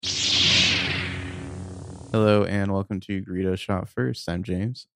Hello and welcome to Greedo Shot First. I'm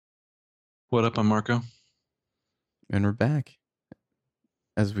James, What up? I'm Marco. and we're back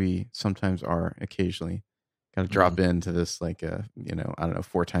as we sometimes are occasionally. Got to Mm. drop into this I don't know,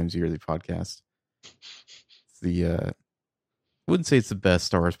 4 times yearly podcast. It's wouldn't say it's the best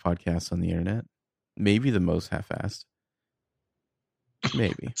Star Wars podcast on the internet. Maybe the most half-assed.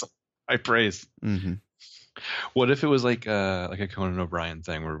 Maybe. I praise. Mm-hmm. What if it was like a Conan O'Brien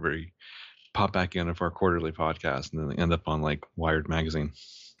thing where we pop back in of our quarterly podcast and then they end up on like Wired magazine?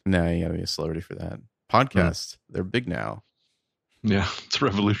 No, you gotta be a celebrity for that. Mm. Podcasts, they're big now. Yeah, it's a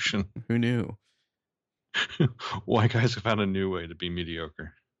revolution. Who knew? Why guys have found a new way to be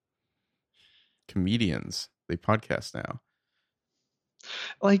mediocre. Comedians, they podcast now.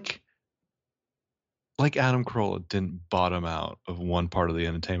 Like Adam Carolla didn't bottom out of one part of the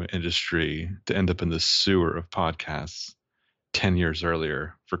entertainment industry to end up in the sewer of podcasts 10 years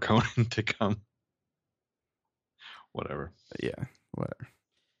earlier for Conan to come. Whatever. Yeah, whatever.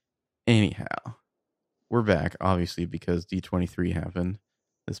 Anyhow, we're back, obviously, because D23 happened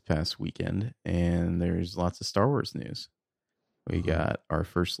this past weekend, and there's lots of Star Wars news. We got our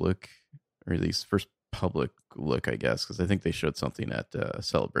first look, or at least first public look, I guess, because I think they showed something at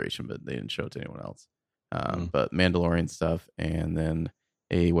Celebration, but they didn't show it to anyone else. But Mandalorian stuff, and then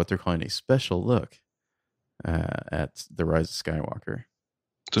what they're calling a special look at The Rise of Skywalker.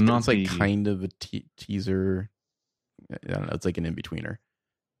 So It's like kind of a teaser. I don't know. It's like an in-betweener.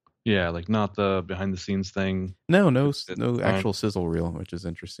 Yeah, like not the behind the scenes thing. No actual sizzle reel, which is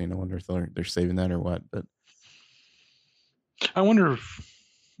interesting. I wonder if they're saving that or what. But I wonder if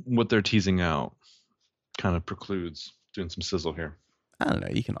what they're teasing out kind of precludes doing some sizzle here. I don't know.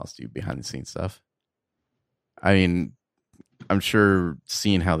 You can also do behind the scenes stuff. I mean, I'm sure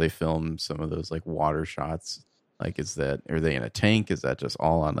seeing how they film some of those like water shots, like are they in a tank? Is that just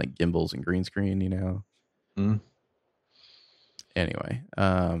all on like gimbals and green screen? Anyway,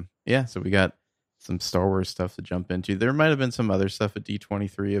 yeah. So we got some Star Wars stuff to jump into. There might have been some other stuff at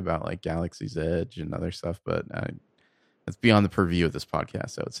D23 about like Galaxy's Edge and other stuff, but that's beyond the purview of this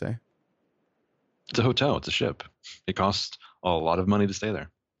podcast, I would say. It's a hotel. It's a ship. It costs a lot of money to stay there.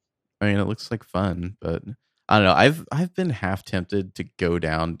 I mean, it looks like fun, but I don't know. I've been half tempted to go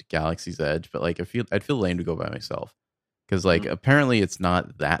down to Galaxy's Edge, but like I'd feel lame to go by myself because like apparently it's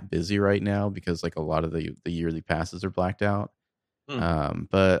not that busy right now because like a lot of the yearly passes are blacked out.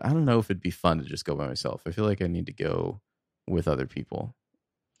 But I don't know if it'd be fun to just go by myself. I feel like I need to go with other people.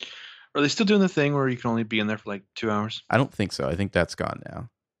 Are they still doing the thing where you can only be in there for like 2 hours? I don't think so. I think that's gone now.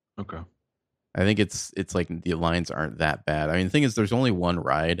 Okay. I think it's like the lines aren't that bad. I mean, the thing is, there's only one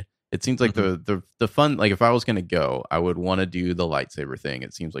ride. It seems like the fun. Like if I was gonna go, I would want to do the lightsaber thing.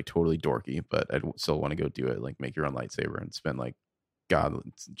 It seems like totally dorky, but I'd still want to go do it. Like make your own lightsaber and spend like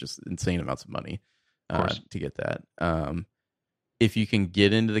just insane amounts of money to get that. If you can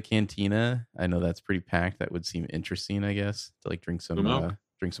get into the cantina, I know that's pretty packed. That would seem interesting, I guess, to like drink some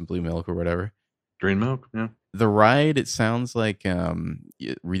blue milk or whatever. Green milk, yeah. The ride, it sounds like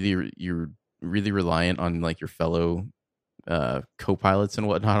you're really reliant on like your fellow co-pilots and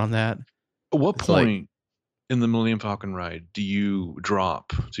whatnot on that. At what point in the Millennium Falcon ride do you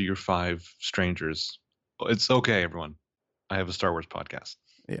drop to your 5 strangers? It's okay, everyone. I have a Star Wars podcast.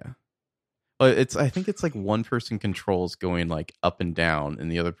 Yeah. I think it's like one person controls going like up and down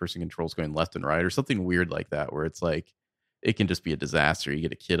and the other person controls going left and right or something weird like that where it's like it can just be a disaster. You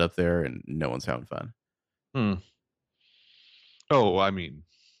get a kid up there and no one's having fun. Oh, I mean,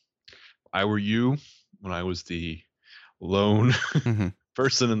 I were you when I was the lone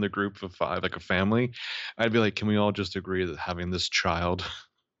person in the group of 5, like a family, I'd be like, can we all just agree that having this child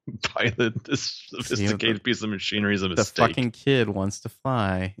pilot this sophisticated piece of machinery is a mistake? The fucking kid wants to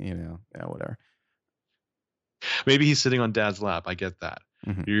fly, yeah, whatever. Maybe he's sitting on dad's lap. I get that.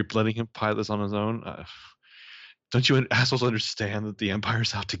 You're letting him pilot this on his own. Don't you assholes understand that the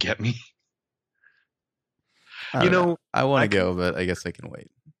Empire's out to get me? I want to go, but I guess I can wait.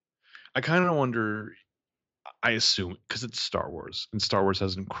 I kind of wonder. I assume because it's Star Wars, and Star Wars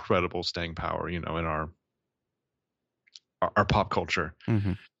has incredible staying power, in our pop culture.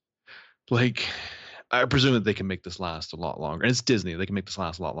 Like, I presume that they can make this last a lot longer. And it's Disney; they can make this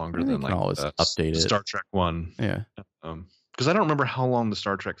last a lot longer than like always update it. Star Trek one. Yeah. Because I don't remember how long the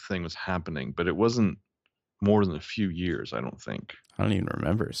Star Trek thing was happening, but it wasn't more than a few years. I don't think. I don't even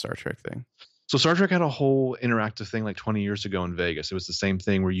remember a Star Trek thing. So Star Trek had a whole interactive thing like 20 years ago in Vegas. It was the same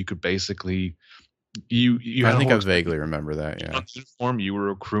thing where you could basically. I think I vaguely remember that. Yeah. Uniform. You were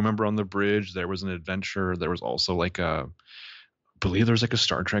a crew member on the bridge. There was an adventure. There was also like I believe there was like a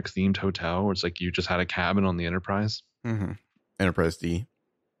Star Trek themed hotel where it's like you just had a cabin on the Enterprise. Enterprise D.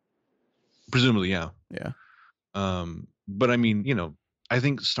 Presumably, yeah. Yeah. But I mean, I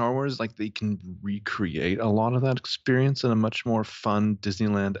think Star Wars, like, they can recreate a lot of that experience in a much more fun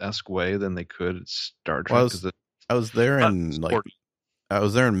Disneyland-esque way than they could at Star Well, Trek. Because I was there in I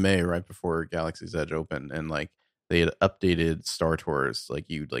was there in May right before Galaxy's Edge opened, and like they had updated Star Tours. Like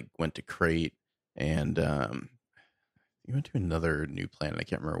you like went to Crate, and you went to another new planet. I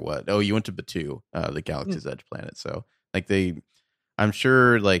can't remember what. Oh, you went to Batuu, the Galaxy's Edge planet. So like I'm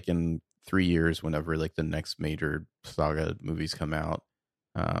sure like in 3 years, whenever like the next major saga movies come out,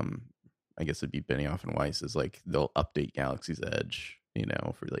 I guess it'd be Benioff and Weiss, is like they'll update Galaxy's Edge,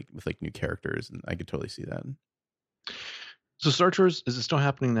 for like with like new characters, and I could totally see that. So Star Tours, is it still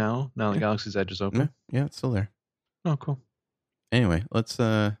happening now? Now that Galaxy's Edge is open? Yeah, it's still there. Oh, cool. Anyway, let's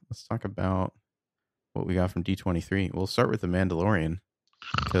talk about what we got from D23. We'll start with The Mandalorian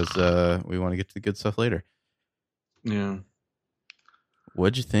because we want to get to the good stuff later. Yeah.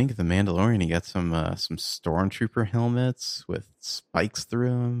 What'd you think of The Mandalorian? You got some stormtrooper helmets with spikes through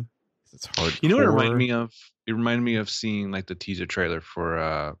them. It's hard. You know what it reminded me of? It reminded me of seeing like the teaser trailer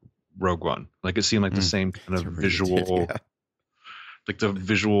for Rogue One. Like it seemed like the same kind of visual, like the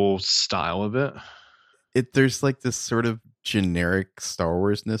visual style of it. There's like this sort of generic Star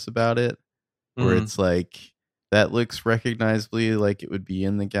Warsness about it, where it's like that looks recognizably like it would be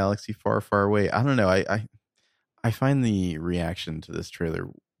in the galaxy far, far away. I don't know. I find the reaction to this trailer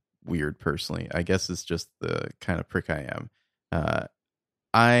weird personally. I guess it's just the kind of prick I am.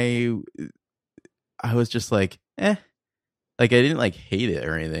 I was just like, like I didn't like hate it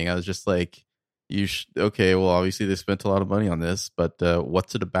or anything. I was just like, okay, well, obviously they spent a lot of money on this, but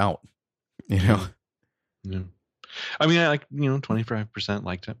what's it about? Yeah. I mean, I like 25%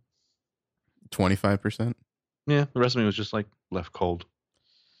 liked it. 25%. Yeah, the rest of me was just like left cold.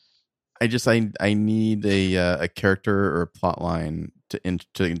 I need a character or a plot line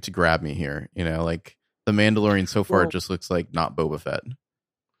to grab me here. Like the Mandalorian so far just looks like not Boba Fett.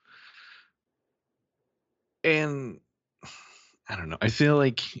 And I don't know. I feel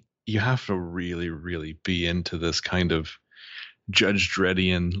like you have to really, really be into this kind of Judge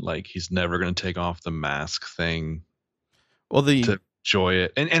Dreddian, like he's never going to take off the mask thing. Well, to enjoy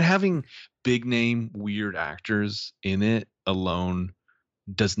it, and having big name weird actors in it alone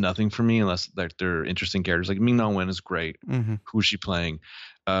does nothing for me unless they're interesting characters. Like Ming-Na Wen is great. Mm-hmm. Who's she playing?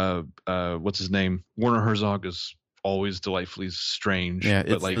 What's his name? Werner Herzog is always delightfully strange. Yeah,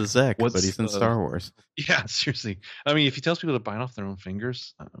 it's like the Zek, but he's in Star Wars. Yeah, seriously. I mean, if he tells people to bite off their own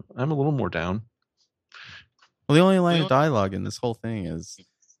fingers, I'm a little more down. Well, the only line of dialogue in this whole thing is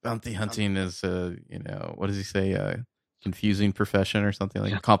bounty hunting is what does he say? Confusing profession or something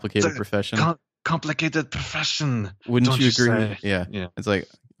like complicated profession. Complicated profession. Wouldn't you agree? Yeah. It's like,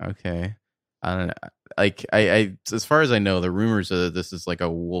 okay. I don't know. Like I as far as I know, the rumors are that this is like a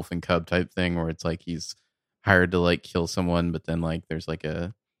wolf and cub type thing where it's like he's hired to like kill someone, but then like there's like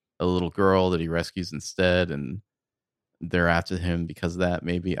a little girl that he rescues instead, and they're after him because of that.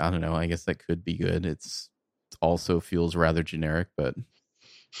 Maybe, I don't know. I guess that could be good. It's also feels rather generic, but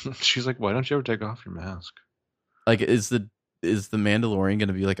she's like, why don't you ever take off your mask? Like, is the Mandalorian going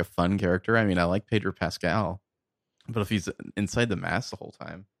to be like a fun character? I mean, I like Pedro Pascal, but if he's inside the mask the whole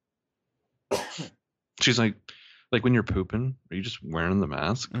time, she's like when you're pooping, are you just wearing the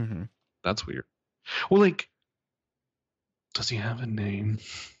mask? Mm-hmm. That's weird. Well, like, does he have a name?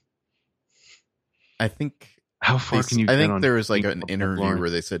 I think. How far can you? I think there was like an interview where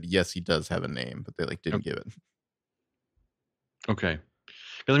they said yes, he does have a name, but they like didn't give it. Okay,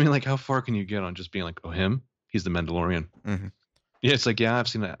 because I mean, like, how far can you get on just being like, oh, him? He's the Mandalorian. Mm-hmm. Yeah, it's like, yeah, I've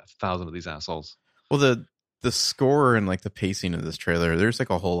seen 1,000 of these assholes. Well, the score and like the pacing of this trailer, there's like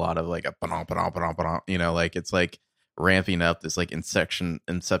a whole lot of like a like it's like ramping up this like inception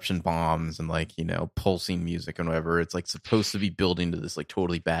bombs and like pulsing music and whatever. It's like supposed to be building to this like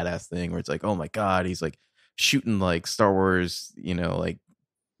totally badass thing where it's like, oh my god, he's like shooting like Star Wars, like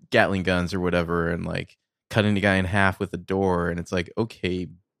Gatling guns or whatever, and like cutting the guy in half with a door, and it's like, okay,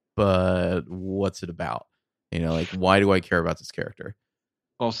 but what's it about? Like, why do I care about this character?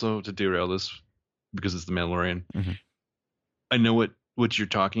 Also, to derail this, because it's the Mandalorian, mm-hmm. I know what you're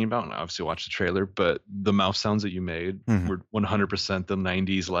talking about, and I obviously watched the trailer, but the mouth sounds that you made mm-hmm. were 100% the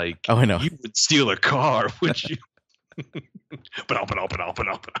 90s, like, oh, I know. You would steal a car, would you?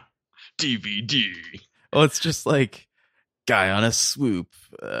 DVD. Well, it's just like, guy on a swoop.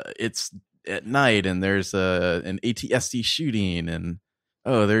 It's at night, and there's an ATSD shooting, and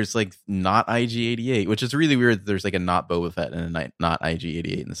there's like not IG-88, which is really weird. There's like a not Boba Fett and a not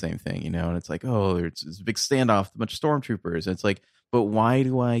IG-88 in the same thing, and it's like, it's a big standoff, a bunch of stormtroopers. And it's like, but why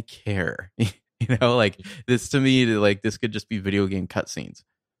do I care? Like this to me, like this could just be video game cutscenes.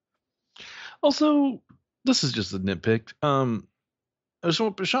 Also, this is just a nitpick. There's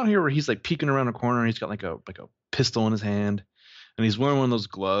a shot here where he's like peeking around a corner and he's got like a pistol in his hand, and he's wearing one of those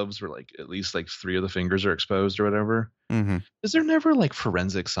gloves where like at least like three of the fingers are exposed or whatever. Mm-hmm. Is there never like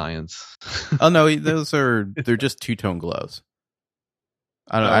forensic science? Oh no, they're just two-tone gloves.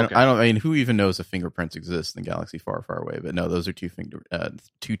 Okay. I mean, who even knows if fingerprints exist in a galaxy far, far away? But no, those are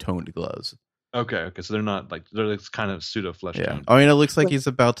two-toned gloves. Okay. So they're not like they're like kind of pseudo flesh Yeah, tone. I mean, it looks like he's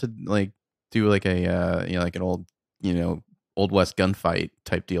about to like do like a like an old West gunfight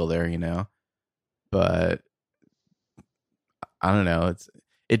type deal there. But I don't know.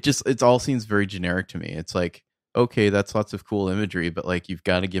 It all seems very generic to me. It's like, okay, that's lots of cool imagery, but like you've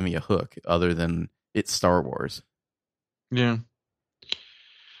got to give me a hook other than it's Star Wars. Yeah.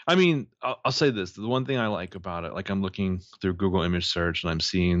 I mean, I'll say this: the one thing I like about it, like I'm looking through Google image search and I'm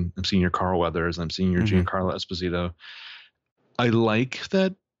seeing your Carl Weathers, I'm seeing your Giancarlo Esposito. I like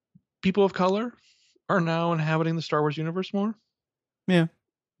that people of color are now inhabiting the Star Wars universe more. Yeah,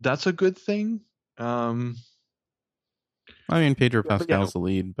 that's a good thing. I mean, Pedro Pascal's the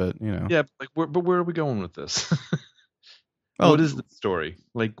lead, but yeah, like where are we going with this? What is the story?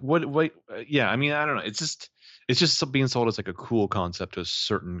 Like what? Yeah, I mean, I don't know. It's just being sold as like a cool concept to a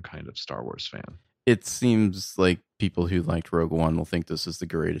certain kind of Star Wars fan. It seems like people who liked Rogue One will think this is the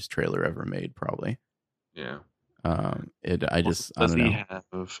greatest trailer ever made, probably. Yeah. I don't know. Does he have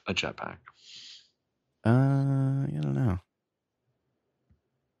a jetpack? I don't know.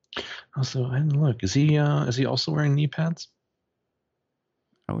 Also, I didn't look. Is he also wearing knee pads?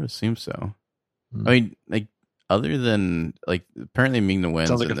 I would assume so. I mean, like, other than like, apparently Ming-Na Wen's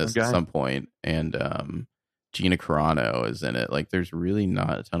in this at some point, and Gina Carano is in it. Like, there's really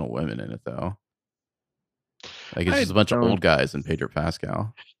not a ton of women in it though. Like, it's just a bunch of old guys and Pedro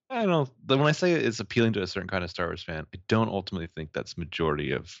Pascal. I don't. When I say it's appealing to a certain kind of Star Wars fan, I don't ultimately think that's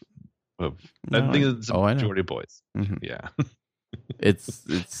majority of. I think it's a majority of boys. Mm-hmm. Yeah.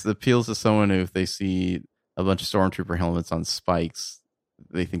 It's appeals to someone who, if they see a bunch of stormtrooper helmets on spikes,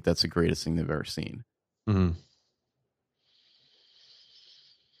 they think that's the greatest thing they've ever seen. Mm-hmm.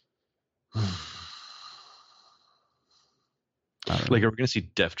 Like, are we gonna see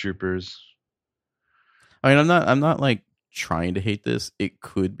Death Troopers? I mean, I'm not like trying to hate this. It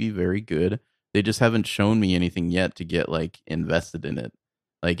could be very good. They just haven't shown me anything yet to get like invested in it.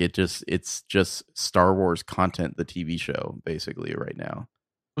 Like, it's just Star Wars content, the TV show, basically, right now.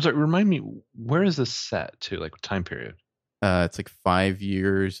 I'm sorry, remind me, where is this set to? Like, what time period? It's like 5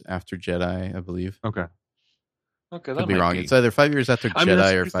 years after Jedi, I believe. Okay, that could be wrong. It's either 5 years after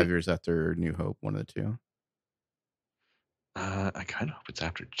Jedi or 5 years after New Hope, one of the two. I kind of hope it's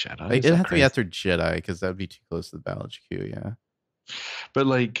after Jedi. Like, it'd have to be after Jedi, because that would be too close to the Battle HQ, yeah. But,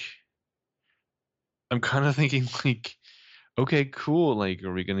 like, I'm kind of thinking, like, okay, cool. Like,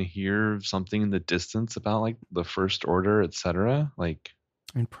 are we going to hear something in the distance about, like, the First Order, etc.? Like,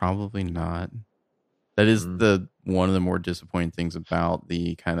 I mean, probably not. That is one of the more disappointing things about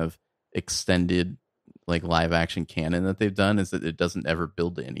the kind of extended, like, live action canon that they've done, is that it doesn't ever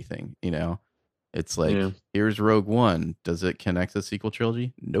build to anything, It's like, here's Rogue One. Does it connect to the sequel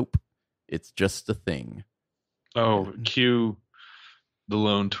trilogy? Nope. It's just a thing. Oh, cue the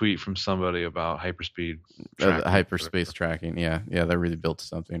lone tweet from somebody about hyperspeed tracking. Hyperspace tracking. Yeah, that really built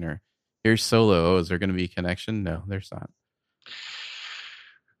something. Or here's Solo. Oh, is there going to be a connection? No, there's not.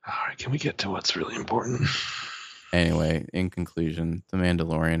 All right, can we get to what's really important? Anyway, in conclusion, The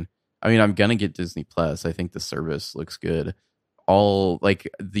Mandalorian. I mean, I'm gonna get Disney Plus. I think the service looks good. All like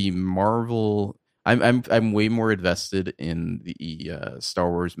the Marvel. I'm way more invested in the Star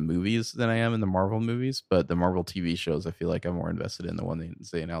Wars movies than I am in the Marvel movies. But the Marvel TV shows, I feel like I'm more invested in the one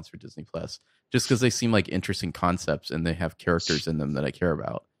they announced for Disney Plus, just because they seem like interesting concepts and they have characters in them that I care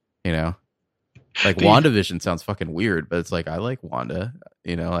about. Like, WandaVision sounds fucking weird, but it's like, I like Wanda.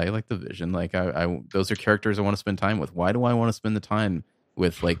 I like the Vision. Like, I those are characters I want to spend time with. Why do I want to spend the time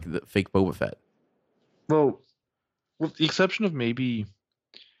with like the fake Boba Fett? Well, with the exception of maybe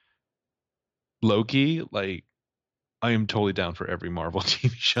Loki, like, I am totally down for every Marvel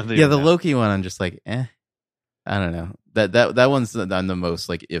TV show. The Loki one, I'm just like, I don't know. That one's I'm the most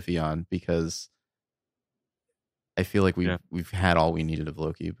like iffy on, because I feel like we've had all we needed of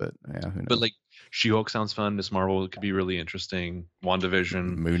Loki, but yeah, who knows? But like, She-Hulk sounds fun. Miss Marvel could be really interesting.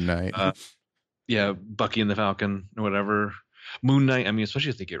 WandaVision, Moon Knight, yeah, Bucky and the Falcon, or whatever. Moon Knight. I mean,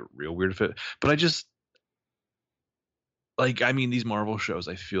 especially if they get real weird fit. But I just like, I mean, these Marvel shows,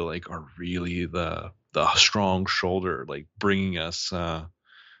 I feel like, are really the strong shoulder, like bringing us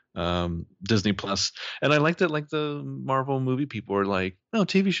Disney Plus. And I like that, like, the Marvel movie people are like, no,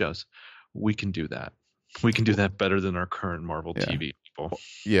 TV shows, we can do that. We can do that better than our current Marvel TV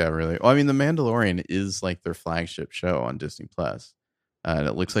successful. Yeah, really. Well, I mean, The Mandalorian is like their flagship show on Disney Plus, and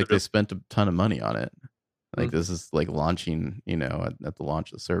it looks like they spent a ton of money on it. Like this is like launching, at the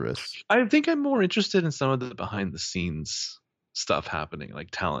launch of the service. I think I'm more interested in some of the behind the scenes stuff happening, like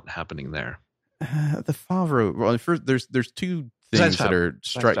talent happening there. The Favreau. Well, first, there's two things that are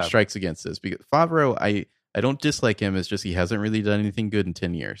strikes against this, because Favreau, I don't dislike him. It's just he hasn't really done anything good in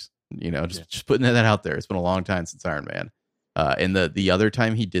 10 years. Just putting that out there. It's been a long time since Iron Man. And the other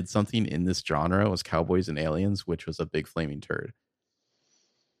time he did something in this genre was Cowboys and Aliens, which was a big flaming turd.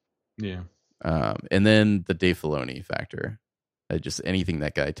 Yeah. And then the Dave Filoni factor. Just anything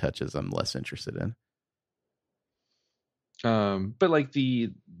that guy touches, I'm less interested in. But like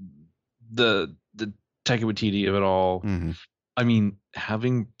the Taika Waititi of it all. Mm-hmm. I mean,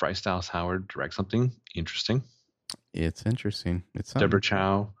 having Bryce Dallas Howard direct something interesting. It's interesting. It's Deborah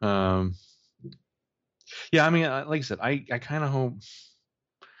Chow. Yeah, I mean, like I said, I kind of hope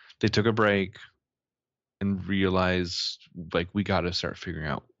they took a break and realized, like, we got to start figuring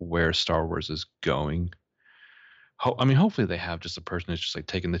out where Star Wars is going. I mean, hopefully they have just a person who's just like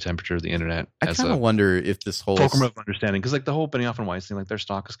taking the temperature of the internet. I kind of wonder if this whole fulcrum of understanding, because like the whole Benioff and Weiss thing, like their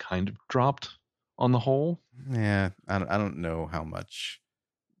stock has kind of dropped on the whole. Yeah, I don't know how much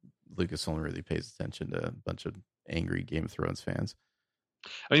Lucasfilm really pays attention to a bunch of angry Game of Thrones fans.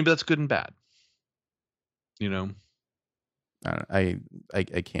 I mean, but that's good and bad. I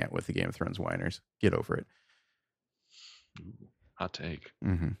can't with the Game of Thrones whiners. Get over it. Hot take.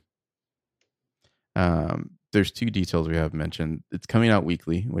 Mm-hmm. There's two details we have mentioned. It's coming out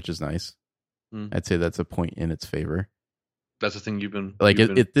weekly, which is nice. I'd say that's a point in its favor. That's the thing you've been like.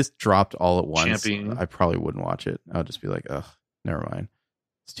 If this dropped all at once, championing. I probably wouldn't watch it. I would just be like, ugh, never mind.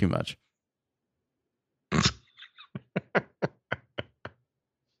 It's too much.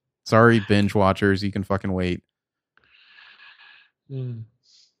 Sorry, binge watchers. You can fucking wait.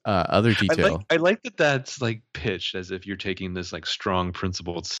 Other detail. I like that that's like pitched as if you're taking this like strong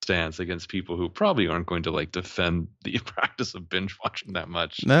principled stance against people who probably aren't going to like defend the practice of binge watching that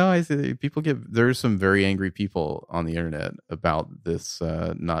much. No, I see there's some very angry people on the internet about this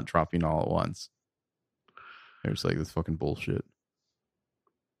not dropping all at once. There's like this fucking bullshit.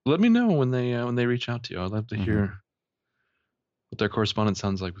 Let me know when they reach out to you. I'd love to hear what their correspondence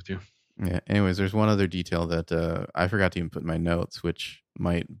sounds like with you. Yeah. Anyways, there's one other detail that I forgot to even put in my notes, which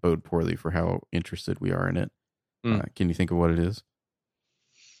might bode poorly for how interested we are in it. Can you think of what it is?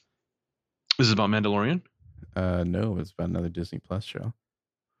 This is about Mandalorian? No, it's about another Disney Plus show.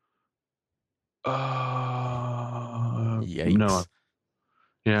 Yikes. No.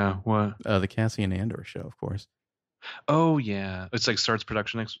 Yeah, what? The Cassian Andor show, of course. Oh yeah, it's like starts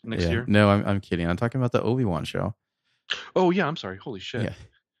production next year. No, I'm kidding. I'm talking about the Obi-Wan show. Oh yeah, I'm sorry. Holy shit. Yeah.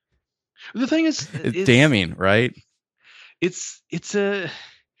 The thing is, it's damning, right? It's at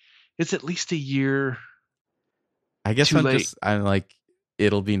least a year. I guess I'm like,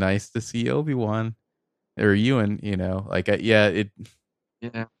 it'll be nice to see Obi-Wan or Ewan. It's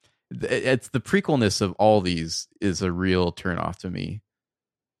the prequelness of all these is a real turnoff to me.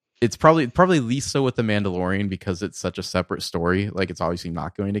 It's probably least so with The Mandalorian because it's such a separate story. Like, it's obviously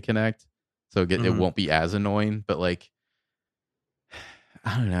not going to connect, so it won't be as annoying. But like,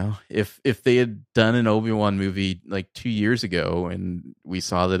 I don't know, if they had done an Obi-Wan movie like 2 years ago and we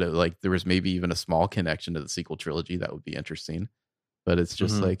saw that there was maybe even a small connection to the sequel trilogy, that would be interesting. But it's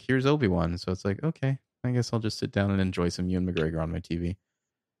just like, here's Obi-Wan, so it's like, okay, I guess I'll just sit down and enjoy some Ewan McGregor on my TV.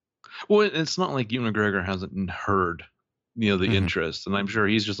 Well, it's not like Ewan McGregor hasn't heard the interest, and I'm sure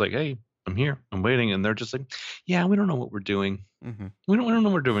he's just like, hey, I'm here, I'm waiting, and they're just like, yeah, we don't know what we're doing. We don't know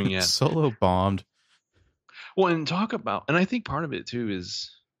what we're doing yet. Solo bombed. Well, and I think part of it too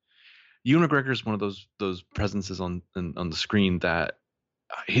is Ewan McGregor is one of those presences on the screen that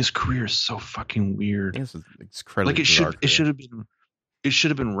his career is so fucking weird. It's incredibly like it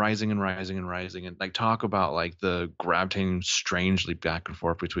should have been rising and rising and rising, and like talk about like the gravitating strangely back and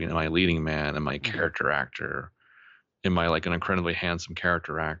forth between, am I a leading man, am I a character actor, am I like an incredibly handsome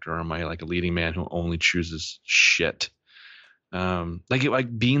character actor, or am I like a leading man who only chooses shit?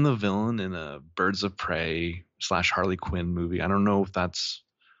 Like being the villain in a Birds of Prey / Harley Quinn movie. I don't know if that's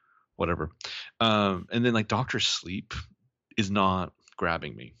whatever. And then like Dr. Sleep is not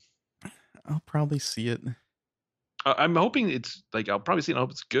grabbing me. I'll probably see it. I'm hoping it's like, I'll probably see it. I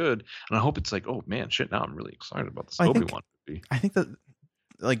hope it's good. And I hope it's like, oh man, shit. Now I'm really excited about this Obi-Wan movie. I think that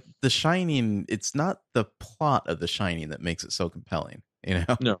like The Shining, it's not the plot of The Shining that makes it so compelling,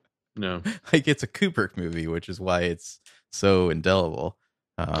 No. Like, it's a Kubrick movie, which is why it's so indelible.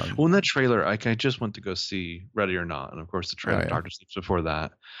 Well, in that trailer, like I just went to go see Ready or Not, and of course the trailer Dr. Sleep's before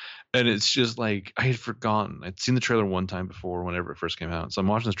that, And it's just like I had forgotten. I'd seen the trailer one time before whenever it first came out. So I'm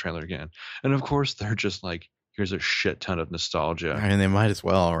watching this trailer again. And of course they're just like, here's a shit ton of nostalgia. I mean, they might as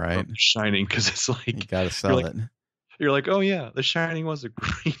well, right? Shining, because it's You like got to sell it. You're like, oh yeah, The Shining was a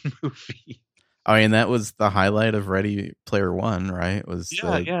great movie. I mean, that was the highlight of Ready Player One, right? Was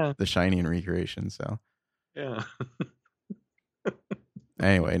the Shining recreation. So yeah.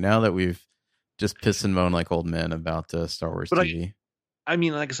 Anyway, now that we've just pissed and moaned like old men about Star Wars TV. I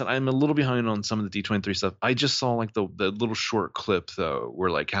mean, like I said, I'm a little behind on some of the D23 stuff. I just saw like the little short clip though, where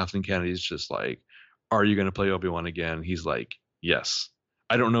like Kathleen Kennedy's just like, "Are you going to play Obi-Wan again?" He's like, "Yes."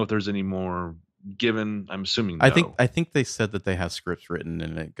 I don't know if there's any more given. I'm assuming. No. I think they said that they have scripts written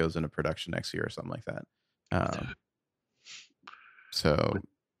and it goes into production next year or something like that. So,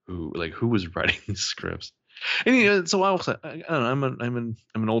 who was writing these scripts? And so I don't know. I'm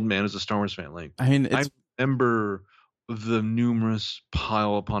an old man as a Star Wars fan. Like, I mean, I remember the numerous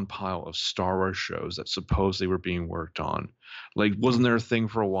pile upon pile of Star Wars shows that supposedly were being worked on. Like, wasn't there a thing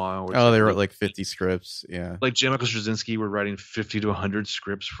for a while? Where they wrote like 50 scripts. Yeah. Like J. Michael Straczynski were writing 50 to 100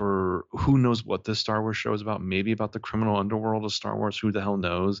 scripts for who knows what this Star Wars show is about. Maybe about the criminal underworld of Star Wars. Who the hell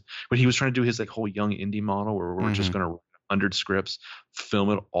knows? But he was trying to do his like whole young indie model where we're just going to 100 scripts, film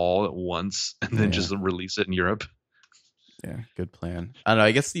it all at once, and then just release it in Europe. Yeah, good plan. I don't know.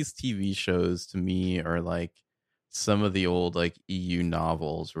 I guess these TV shows to me are like some of the old like EU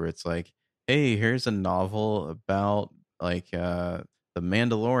novels where it's like, hey, here's a novel about like the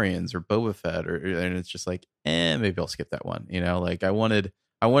Mandalorians or Boba Fett, and it's just like, maybe I'll skip that one. Like I wanted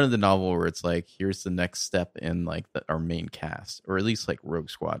the novel where it's like, here's the next step in like our main cast, or at least like Rogue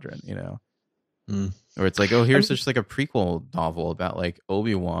Squadron, Or it's like, oh, here's just like a prequel novel about like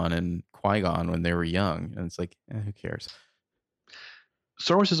Obi-Wan and Qui-Gon when they were young, and it's like, who cares?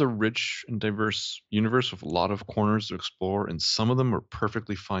 Star Wars is a rich and diverse universe with a lot of corners to explore, and some of them are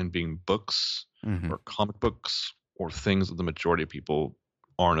perfectly fine being books or comic books or things that the majority of people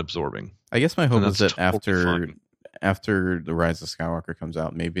aren't absorbing. I guess my hope is that after The Rise of Skywalker comes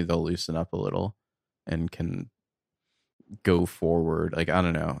out, maybe they'll loosen up a little and can go forward. Like, I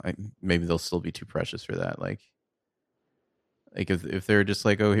don't know. Maybe they'll still be too precious for that. Like if they're just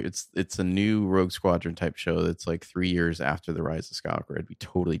like, oh, it's a new Rogue Squadron type show that's like 3 years after The Rise of Skywalker, I'd be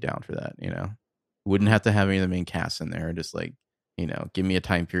totally down for that. Wouldn't have to have any of the main cast in there. Just like, give me a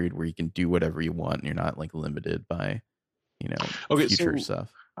time period where you can do whatever you want and you're not like limited by, future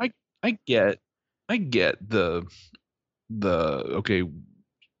stuff. I get the okay.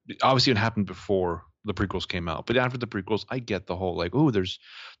 Obviously, it happened before the prequels came out, but after the prequels, I get the whole like, oh, there's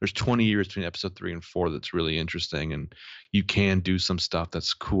 20 years between episode 3 and 4 that's really interesting, and you can do some stuff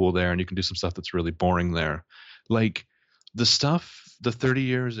that's cool there, and you can do some stuff that's really boring there. Like the 30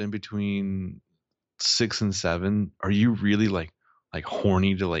 years in between 6 and 7, are you really like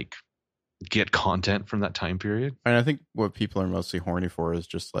horny to like get content from that time period? And I think what people are mostly horny for is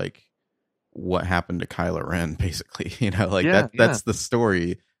just like what happened to Kylo Ren, basically. That's the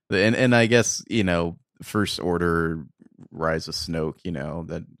story. And I guess, First Order, Rise of Snoke,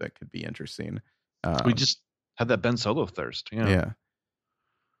 that could be interesting. We just had that Ben Solo thirst. Yeah.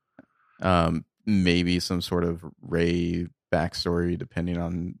 Maybe some sort of Rey backstory, depending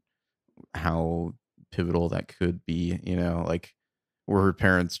on how pivotal that could be, like were her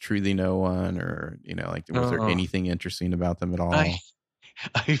parents truly no one, or, was there anything interesting about them at all?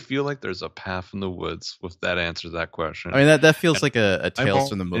 I feel like there's a path in the woods with that answer to that question. I mean, that feels like a Tales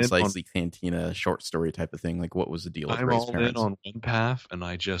from the Mos Eisley Cantina short story type of thing. Like, what was the deal with Rey's parents? I'm all in on one path, and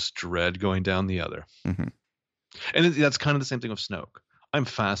I just dread going down the other. And that's kind of the same thing with Snoke. I'm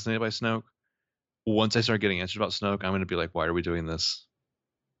fascinated by Snoke. Once I start getting answers about Snoke, I'm going to be like, why are we doing this?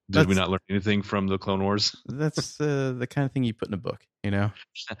 Did we not learn anything from the Clone Wars? That's the kind of thing you put in a book,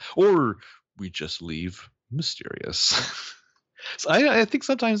 Or we just leave mysterious. So I think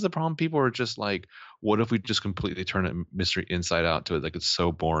sometimes the problem people are just like, what if we just completely turn it mystery inside out to it? Like, it's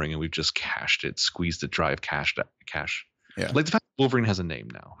so boring and we've just cached it, squeezed it dry of cash. Yeah. Like the fact that Wolverine has a name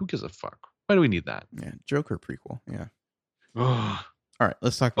now. Who gives a fuck? Why do we need that? Yeah. Joker prequel. Yeah. All right.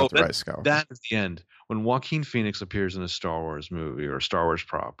 Let's talk about the Rise of Skywalker. That is the end. When Joaquin Phoenix appears in a Star Wars movie or Star Wars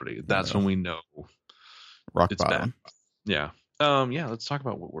property, that's when we know rock bottom. Bad. Yeah. Let's talk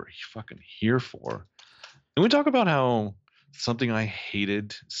about what we're fucking here for. And we talk about how something I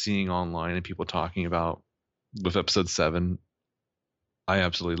hated seeing online and people talking about with episode 7, I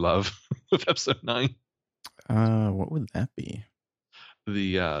absolutely love with episode 9. What would that be?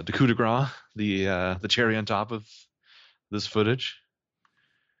 The coup de grace, the cherry on top of this footage.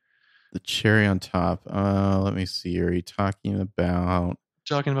 The cherry on top. Let me see. Are you talking about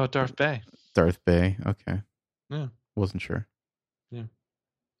Darth Bay? Darth Bay. Okay. Yeah. Wasn't sure. Yeah.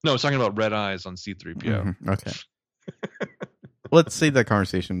 No, I was talking about red eyes on C-3PO. Okay. Let's save that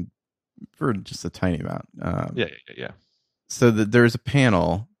conversation for just a tiny amount. Yeah. So there's a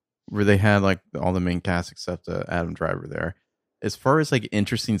panel where they had like all the main cast except Adam Driver there. As far as like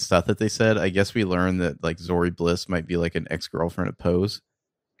interesting stuff that they said, I guess we learned that like Zori Bliss might be like an ex-girlfriend of Poe's.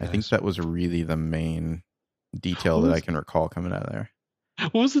 Nice. I think that was really the main detail that I can recall coming out of there.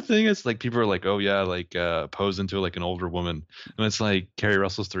 What was the thing? It's like people are like, oh yeah, like Poe's into like an older woman, and it's like Carrie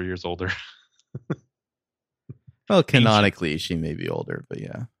Russell's 3 years older. Well, canonically, she may be older, but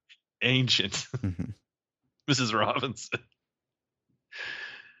yeah, ancient. Mrs. Robinson.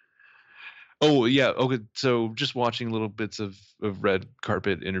 Oh yeah, okay. So just watching little bits of red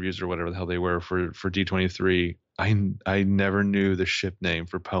carpet interviews or whatever the hell they were for D23. I never knew the ship name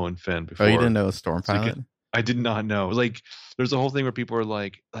for Poe and Finn before. Oh, you didn't know a Storm Pilot? I did not know. Like, there's a whole thing where people are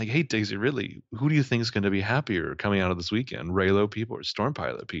like, hey, Daisy Ridley, who do you think is going to be happier coming out of this weekend? Reylo people or Storm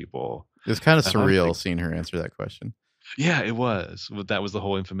Pilot people? It was kind of surreal seeing her answer that question. Yeah, it was. That was the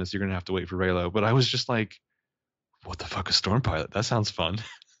whole infamous, you're going to have to wait for Reylo. But I was just like, what the fuck is Storm Pilot? That sounds fun.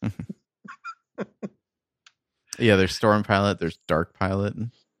 Yeah, there's Storm Pilot. There's Dark Pilot,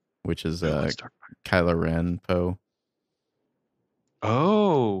 which is Kylo Ren, Poe.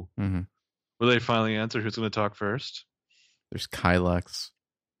 Oh. Mm-hmm. Will they finally answer who's going to talk first? There's Kylux.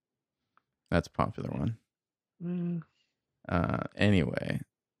 That's a popular one. Anyway,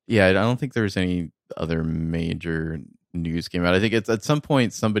 yeah, I don't think there's any other major news came out. I think it's at some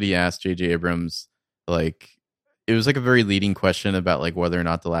point somebody asked J.J. Abrams, like, it was like a very leading question about like whether or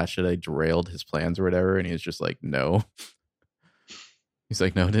not The Last Jedi derailed his plans or whatever, and he was just like, no. He's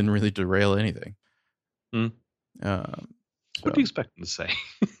like, no, it didn't really derail anything. What do you expect him to say?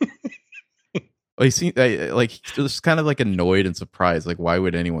 Well, he seemed like he was kind of like annoyed and surprised. Like, why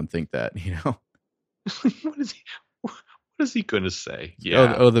would anyone think that? You know, what is he going to say?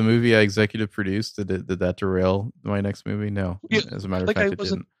 Yeah. Oh, the movie I executive produced, did that derail my next movie? No, yeah, as a matter of fact, it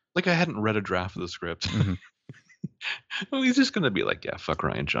didn't. Like, I hadn't read a draft of the script. Mm-hmm. Well, he's just going to be like, yeah, fuck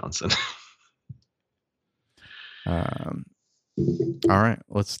Rian Johnson. All right,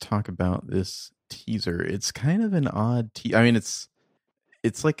 let's talk about this teaser. It's kind of an odd I mean, it's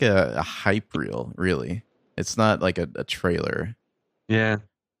like a hype reel, really. It's not like a trailer. Yeah.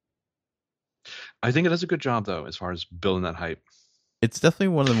 I think it does a good job, though, as far as building that hype. It's definitely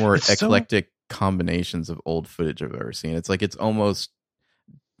one of the more eclectic combinations of old footage I've ever seen. It's like it's almost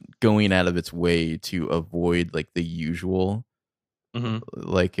going out of its way to avoid like the usual,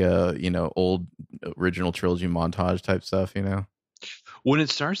 like old original trilogy montage type stuff, you know? When it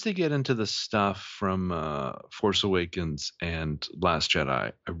starts to get into the stuff from Force Awakens and Last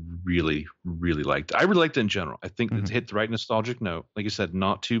Jedi, I really, really liked it. I really liked it in general. I think it hit the right nostalgic note. Like you said,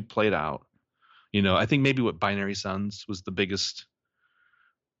 not too played out. You know, I think maybe what Binary Suns was the biggest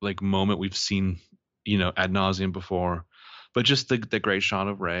like moment we've seen, you know, ad nauseum before. But just the great shot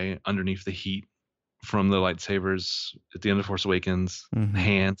of Rey underneath the heat from the lightsabers at the end of Force Awakens,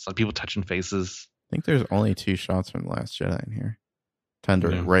 hands, like people touching faces. I think there's only 2 shots from The Last Jedi in here. Time to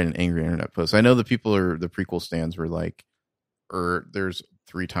write an angry internet post. I know the prequel stands were like, there's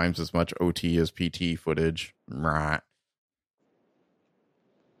 3 times as much OT as PT footage. Right.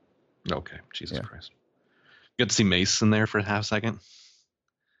 Okay, Jesus Christ. You got to see Mace in there for a half second.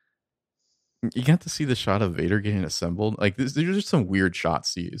 You got to see the shot of Vader getting assembled. Like, there's just some weird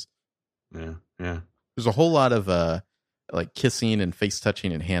shots to use. Yeah. There's a whole lot of like kissing and face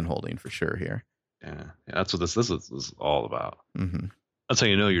touching and hand holding for sure here. Yeah, that's what this is all about. Mm-hmm. That's how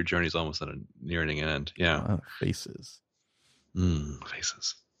you know your journey's almost nearing an end. Yeah. Faces.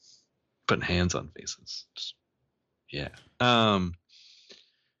 Faces. Putting hands on faces. Yeah. Have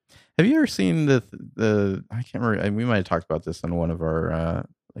you ever seen the I can't remember, we might have talked about this on one of our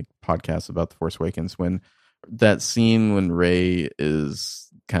like podcasts about The Force Awakens, when that scene when Rey is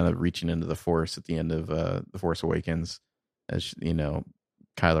kind of reaching into the Force at the end of The Force Awakens, as she, you know,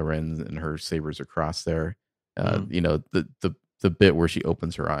 Kylo Ren and her sabers are crossed there. You know, the bit where she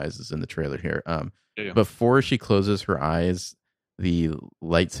opens her eyes is in the trailer here. Before she closes her eyes, the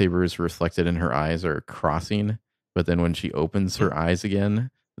lightsabers reflected in her eyes are crossing, but then when she opens her eyes again,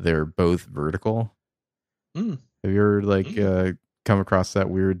 they're both vertical. Have you ever like come across that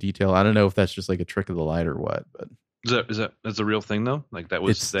weird detail? I don't know if that's just like a trick of the light or what, but that's a real thing though? Like that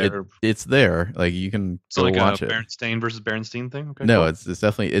was there? It's there. Like you can go like watch a it. Berenstain versus Berenstain thing? Okay. No, cool. It's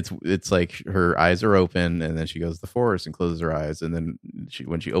definitely it's like her eyes are open and then she goes to the Force and closes her eyes, and then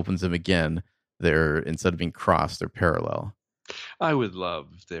when she opens them again, they're, instead of being crossed, they're parallel. I would love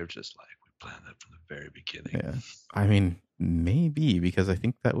if they're just like, we planned that from the very beginning. Yeah. I mean, maybe, because I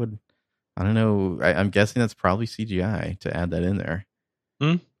think that would, I don't know, I'm guessing that's probably CGI to add that in there.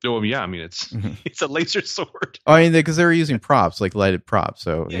 Oh yeah, I mean it's it's a laser sword. Oh, I mean, because they were using props, like lighted props,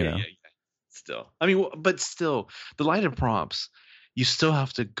 so Yeah. Still, I mean, but still, the lighted props, you still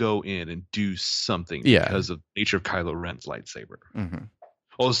have to go in and do something because of the nature of Kylo Ren's lightsaber.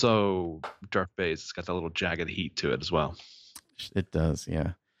 Also, Darth Vader's it's got that little jagged heat to it as well. It does,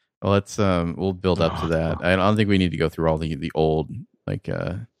 yeah. Well, let's we'll build up to that. I don't think we need to go through all the old like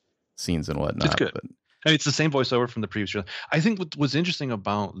scenes and whatnot. It's good. But I mean, it's the same voiceover from the previous trailer. I think what's interesting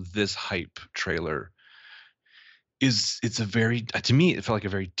about this hype trailer is it's a very, to me, it felt like a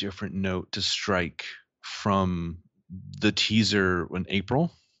very different note to strike from the teaser when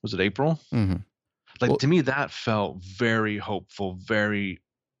April. Was it April? Like, to me, that felt very hopeful, very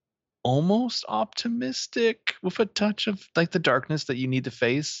almost optimistic with a touch of like the darkness that you need to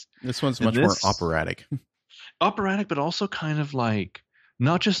face. This one's much more operatic. Operatic, but also kind of like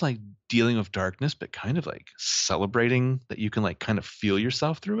not just like dealing with darkness, but kind of like celebrating that you can like kind of feel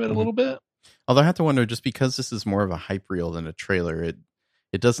yourself through it a little bit. Although I have to wonder, just because this is more of a hype reel than a trailer, it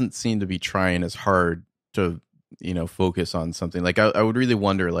doesn't seem to be trying as hard to, focus on something. Like I would really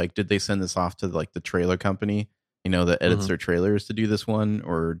wonder, like, did they send this off to like the trailer company, that edits their trailers to do this one,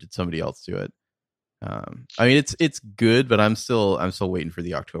 or did somebody else do it? I mean, it's good, but I'm still waiting for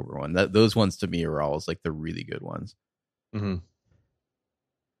the October one. Those ones to me are always like the really good ones.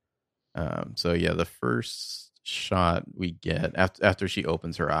 So yeah, the first shot we get after she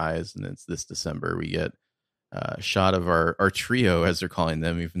opens her eyes, and it's this December, we get a shot of our trio, as they're calling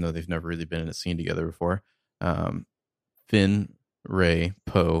them, even though they've never really been in a scene together before. Finn, Rey,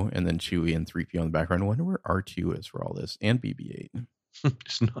 Poe, and then Chewie and 3PO in the background. I wonder where R2 is for all this, and BB-8.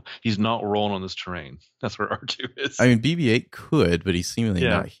 He's not rolling on this terrain. That's where R2 is. I mean, BB-8 could, but he's seemingly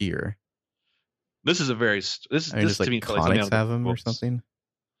not here. This is a very this just to like me Conics have him or something.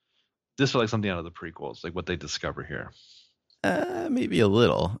 This felt like something out of the prequels, like what they discover here. Maybe a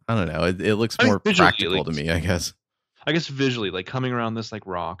little. I don't know. It looks more practical to me, I guess. I guess visually, like coming around this like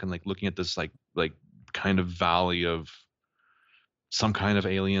rock and like looking at this like kind of valley of some kind of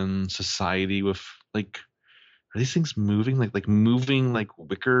alien society with like, are these things moving like moving like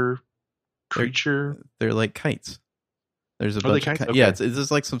wicker creature? They're like kites. There's a bunch of kites. Okay. Yeah, it's just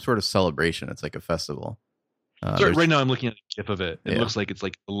like some sort of celebration. It's like a festival. So right now I'm looking at a GIF of it. It looks like it's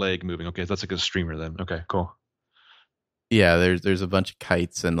like a leg moving. Okay, that's like a streamer then. Okay, cool. Yeah, there's a bunch of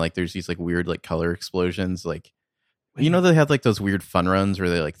kites, and like there's these like weird like color explosions. Like, they have like those weird fun runs where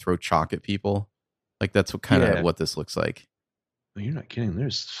they like throw chalk at people. Like that's what kind of what this looks like. No, you're not kidding.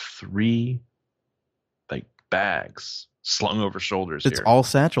 There's 3 like bags slung over shoulders. It's all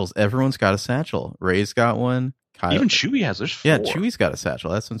satchels. Everyone's got a satchel. Rey's got one. Even Chewie has. There's 4. Yeah, Chewie's got a satchel.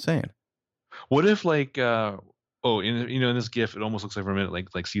 That's what I'm saying. What if like in this GIF it almost looks like for a minute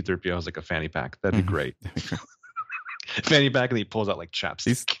like C-3PO has like a fanny pack. That'd be great. Fanny pack, and he pulls out like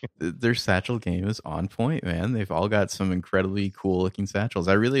chapstick. Their satchel game is on point, man. They've all got some incredibly cool looking satchels.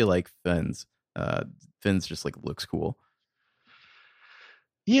 I really like Finn's. Finn's just like looks cool.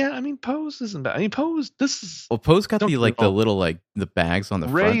 Yeah, I mean Poe's isn't bad. I mean Poe's Poe's got the like the little like the bags on the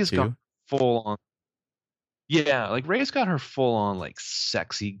Rey's front too. Got full on. Yeah, like Rey's got her full on like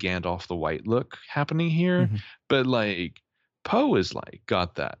sexy Gandalf the White look happening here, but like Poe is like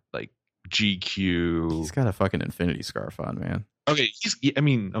got that like GQ. He's got a fucking infinity scarf on, man. Okay,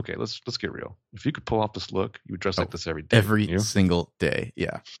 okay, let's get real. If you could pull off this look, you would dress like this every day. Every single day,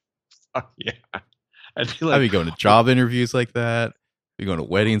 yeah. Yeah. I'd be going to job interviews like that. I'd be going to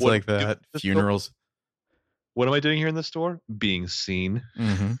weddings like that, funerals. What am I doing here in the store? Being seen.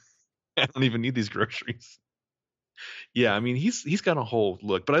 I don't even need these groceries. Yeah, I mean he's got a whole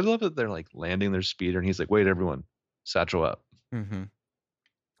look, but I love that they're like landing their speeder, and he's like, "Wait, everyone, satchel up."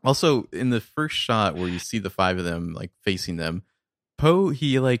 Also, in the first shot where you see the 5 of them like facing them, Poe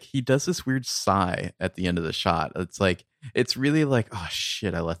he does this weird sigh at the end of the shot. It's really like, oh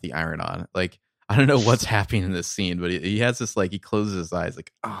shit, I left the iron on. Like I don't know what's happening in this scene, but he has this like he closes his eyes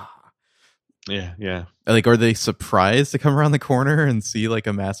like Yeah. Like, are they surprised to come around the corner and see like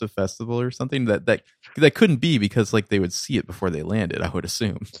a massive festival or something? That couldn't be, because like they would see it before they landed, I would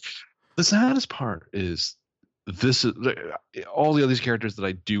assume. The saddest part is this is all the other characters that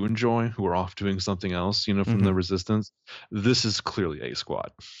I do enjoy who are off doing something else, from the Resistance. This is clearly A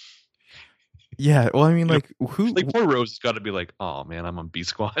Squad. Yeah, well, I mean, like, who? Like, poor Rose has got to be like, oh man, I'm on B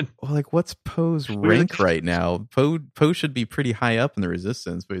Squad. Well, like, what's Poe's rank right now? Poe should be pretty high up in the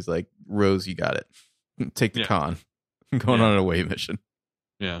Resistance, but he's like, Rose, you got it. Take the con. I'm going on an away mission.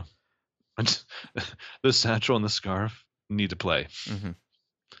 Yeah, the satchel and the scarf need to play.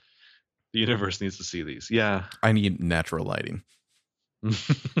 The universe needs to see these. Yeah, I need natural lighting.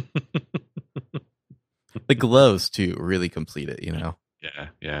 The glows too really complete it. Yeah,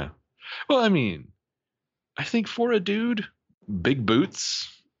 yeah. Well, I mean, I think for a dude, big boots,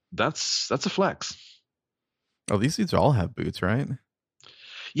 that's a flex. Oh, these dudes all have boots, right?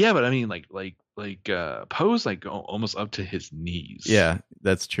 Yeah, but I mean, Poe's like almost up to his knees. Yeah,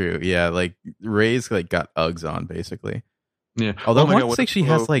 that's true. Yeah, like Ray's like got Uggs on basically. Yeah. Although Oh I my want God, to what say if she Poe?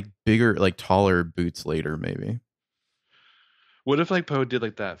 has like bigger, like taller boots later, maybe. What if like Poe did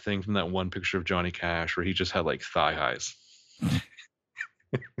like that thing from that one picture of Johnny Cash where he just had like thigh highs,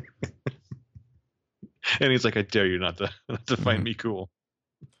 and he's like, "I dare you not to not to find Mhm. me cool."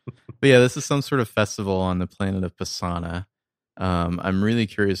 But yeah, this is some sort of festival on the planet of Pisana. I'm really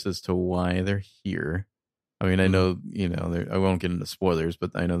curious as to why they're here. I mean, I Mm. know, I won't get into spoilers,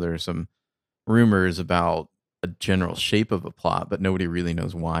 but I know there are some rumors about a general shape of a plot, but nobody really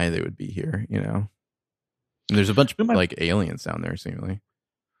knows why they would be here, And there's a bunch of We might. like aliens down there, seemingly.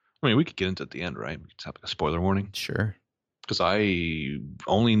 I mean, we could get into it at the end, right? We could have like a spoiler warning Sure. because I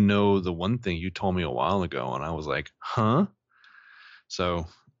only know the one thing you told me a while ago, and I was like, "Huh?" So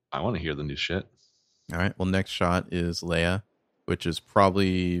I want to hear the new shit. All right. Well, next shot is Leia, which is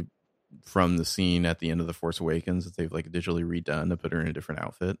probably from the scene at the end of The Force Awakens that they've like digitally redone to put her in a different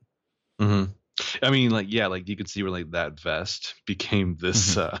outfit. Hmm. I mean, like, yeah, like you could see where like that vest became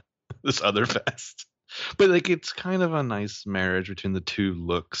this this other vest, but like it's kind of a nice marriage between the two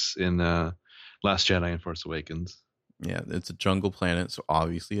looks in Last Jedi and Force Awakens. Yeah, it's a jungle planet, so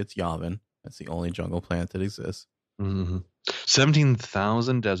obviously it's Yavin. That's the only jungle planet that exists.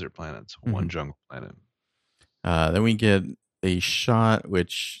 17,000 desert planets, Mm-hmm. one jungle planet. Then we get a shot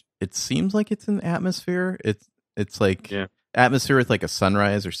which it seems like it's an atmosphere. It's like Yeah. atmosphere with like a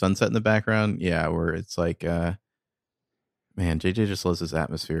sunrise or sunset in the background. Yeah, where it's like man, JJ just loves his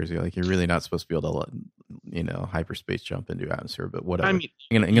atmospheres. You're really not supposed to be able to hyperspace jump into atmosphere, but whatever. I mean,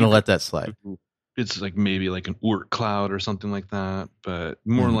 I'm gonna let that slide. it's like maybe like an Oort cloud or something like that, but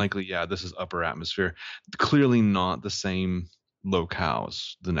more Mhm. likely, yeah, this is upper atmosphere. Clearly not the same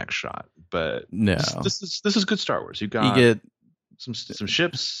locales. The next shot, but No. this is good Star Wars. You You got get some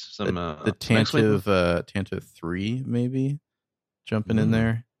ships, some the some X-wing. Tantive 3 maybe jumping in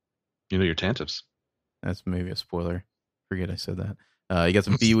there. You know your Tantives. That's maybe a spoiler. Forget I said that. You got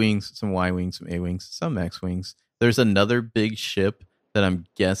some B wings, some Y wings, some A wings, some X wings. There's another big ship that I'm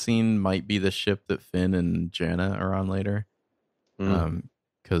guessing might be the ship that Finn and Janna are on later.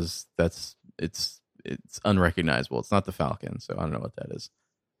 Because it's unrecognizable. It's not the Falcon, so I don't know what that is.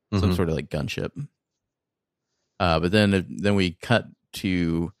 Some sort of like gunship. But then we cut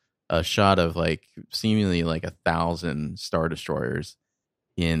to a shot of like seemingly like 1,000 Star Destroyers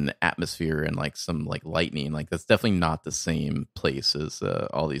in atmosphere and like some like lightning. Like that's definitely not the same place as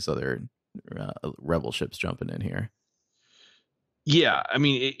all these other rebel ships jumping in here. Yeah, I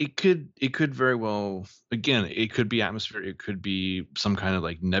mean, it could very well, again, it could be atmosphere, it could be some kind of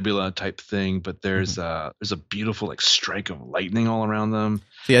like nebula type thing, but there's a beautiful like strike of lightning all around them.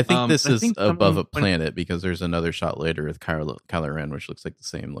 See, I think this I is think above a planet because there's another shot later with Kylo Ren, which looks like the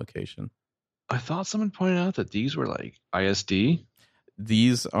same location. I thought someone pointed out that these were like ISD.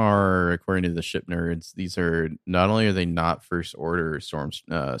 These are, according to the ship nerds, these are not only are they not first order Star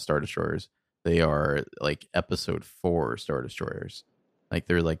Destroyers, they are like episode 4 Star Destroyers. Like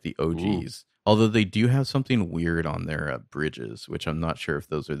they're like the OGs. Ooh. Although they do have something weird on their bridges, which I'm not sure if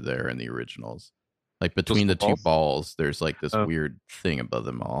those are there in the originals. Like between the two balls, there's like this weird thing above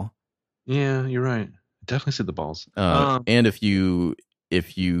them all. Yeah, you're right. Definitely see the balls. And if you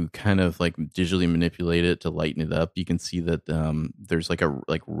kind of like digitally manipulate it to lighten it up, you can see that there's like a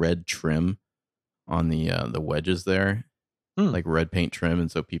red trim on the wedges there, like red paint trim,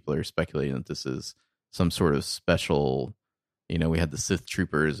 and so people are speculating that this is some sort of special. We had the Sith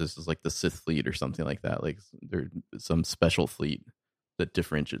troopers. This is like the Sith fleet or something like that. Like there's some special fleet that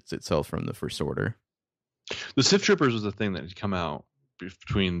differentiates itself from the First Order. The Sith troopers was the thing that had come out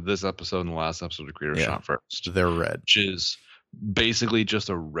between this episode and the last episode of Creator Shot first. They're red, which is basically just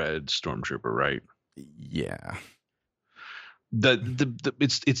a red stormtrooper, right? Yeah.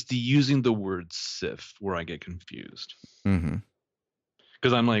 It's the using the word Sith where I get confused.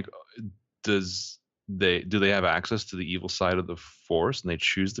 Because I'm like, do they have access to the evil side of the Force and they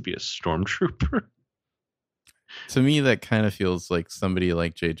choose to be a stormtrooper? To me, that kind of feels like somebody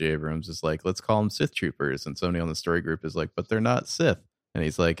like J.J. Abrams is like, let's call them Sith troopers, and somebody on the story group is like, but they're not Sith, and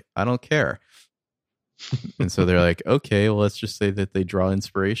he's like, I don't care. And so they're like, okay, well, let's just say that they draw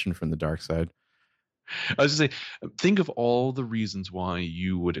inspiration from the dark side. I was just saying, think of all the reasons why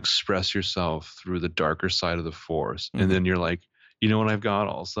you would express yourself through the darker side of the Force. And then you're like, you know what I've got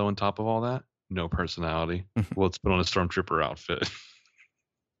also on top of all that? No personality. Well, let's put on a stormtrooper outfit.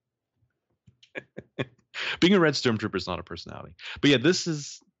 Being a red stormtrooper is not a personality. But yeah, this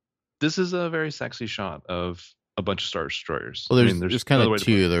is a very sexy shot of a bunch of Star Destroyers. Well, there's kind of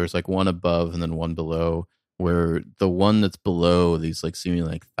two. There's like one above and then one below, where the one that's below these like seemingly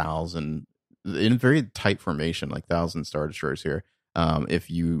like 1,000 in very tight formation, like 1,000 Star Destroyers here. If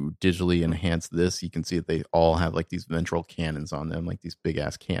you digitally enhance this, you can see that they all have like these ventral cannons on them, like these big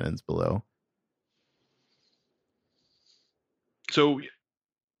ass cannons below. So,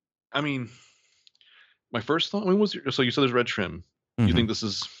 I mean, my first thought was so you said there's red trim. Mm-hmm. You think this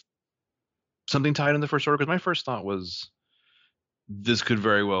is something tied in the First Order? Because my first thought was this could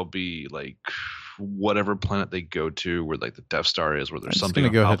very well be like whatever planet they go to where like the Death Star is, where there's something.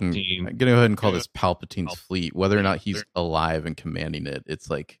 I'm gonna go ahead and call this Palpatine's fleet. Whether or not he's alive and commanding it, it's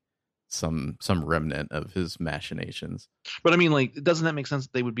like some remnant of his machinations. But I mean, like, doesn't that make sense?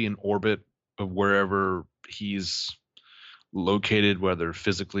 They would be in orbit of wherever he's located, whether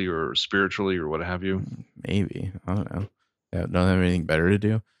physically or spiritually or what have you. Maybe, I don't know. Don't have anything better to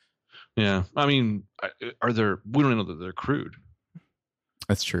do. Yeah, I mean, we don't know that they're crewed.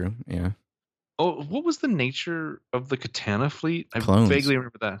 That's true. Yeah. Oh, what was the nature of the Katana fleet? Clones. I vaguely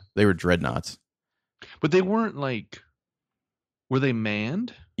remember that. They were dreadnoughts. But they weren't like... Were they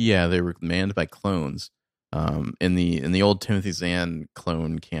manned? Yeah, they were manned by clones. In the old Timothy Zahn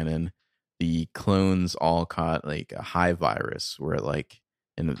clone canon, the clones all caught like a hive virus where like,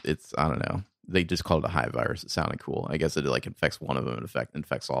 and it's, I don't know, they just called it a hive virus. It sounded cool. I guess it like infects one of them and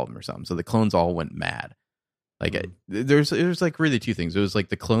infects all of them or something. So the clones all went mad. Like there's like really two things. It was like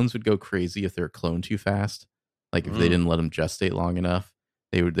the clones would go crazy if they were cloned too fast. Like if they didn't let them gestate long enough,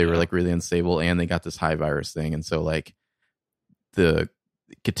 they were like really unstable, and they got this high virus thing. And so like the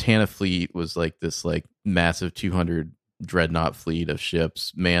Katana fleet was like this like massive 200 dreadnought fleet of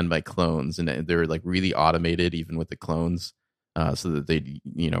ships manned by clones, and they were like really automated even with the clones, so that they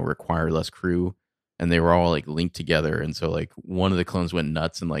require less crew, and they were all like linked together. And so like one of the clones went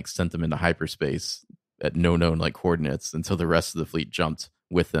nuts and like sent them into hyperspace at no known like coordinates, and so the rest of the fleet jumped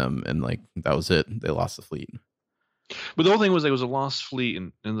with them, and like that was it. They lost the fleet. But the whole thing was like it was a lost fleet,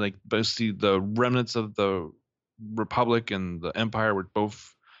 and like basically the remnants of the Republic and the Empire were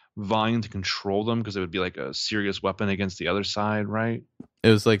both vying to control them because it would be like a serious weapon against the other side, right? It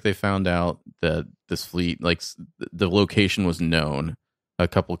was like they found out that this fleet, like the location was known. A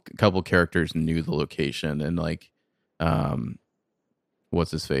couple characters knew the location, and like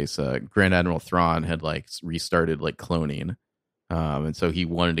what's his face? Grand Admiral Thrawn had like restarted like cloning, and so he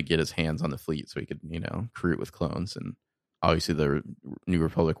wanted to get his hands on the fleet so he could crew it with clones. And obviously the New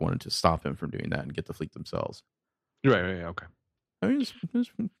Republic wanted to stop him from doing that and get the fleet themselves. Right. Okay. I mean,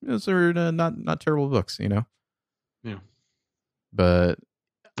 it's not terrible books, Yeah. But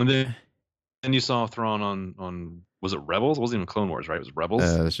and then you saw Thrawn on was it Rebels? It wasn't even Clone Wars, right? It was Rebels.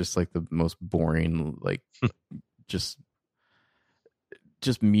 It's just like the most boring, like just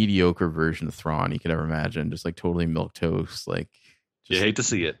mediocre version of Thrawn you could ever imagine. Just like totally milquetoast. Like you hate to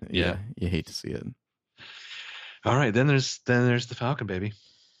see it. Yeah, you hate to see it. All right, then there's the Falcon, baby.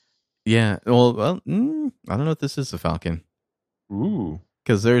 Yeah, well, I don't know if this is the Falcon. Ooh,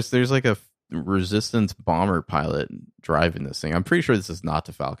 because there's like a Resistance bomber pilot driving this thing. I'm pretty sure this is not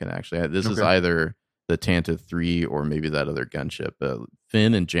the Falcon. Actually, this is either the Tantive 3 or maybe that other gunship.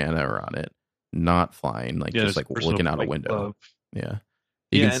 Finn and Janna are on it, not flying, like just like looking out a window. Yeah,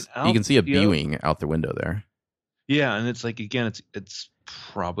 you can see a B-wing out the window there. Yeah, and it's like again, it's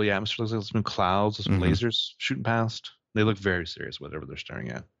probably atmosphere. Looks like some clouds, some lasers shooting past. They look very serious, whatever they're staring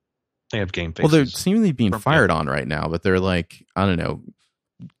at. They have game faces. Well, they're seemingly being fired on right now, but they're like, I don't know,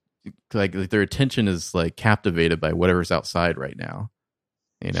 like their attention is like captivated by whatever's outside right now.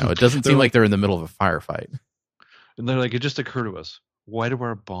 It doesn't seem like they're in the middle of a firefight. And they're like, it just occurred to us, why do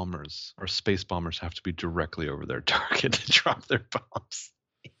our space bombers have to be directly over their target to drop their bombs?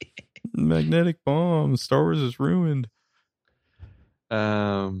 Magnetic bombs. Star Wars is ruined.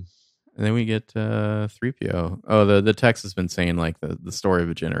 And then we get 3PO. Oh, the text has been saying like the story of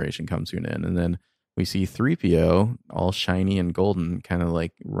a generation comes to an end, and then we see 3PO all shiny and golden, kind of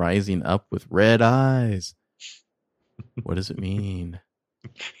like rising up with red eyes. What does it mean?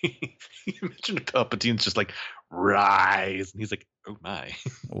 Imagine Palpatine's just like rise, and he's like, "Oh my!"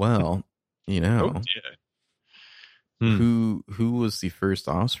 Well, oh, yeah. Who was the first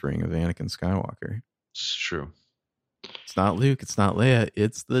offspring of Anakin Skywalker? It's true. It's not Luke. It's not Leia.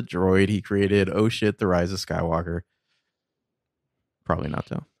 It's the droid he created. Oh shit! The Rise of Skywalker. Probably not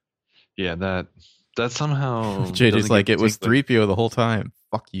though. Yeah, that somehow. JJ's like, it was 3PO the whole time.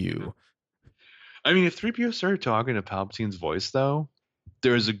 Fuck you. I mean, if 3PO started talking to Palpatine's voice, though,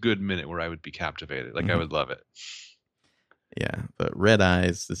 there is a good minute where I would be captivated. Like, I would love it. Yeah, but red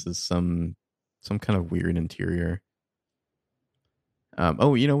eyes. This is some some kind of weird interior.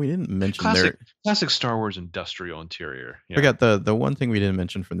 We didn't mention classic Star Wars industrial interior. Yeah. I got the one thing we didn't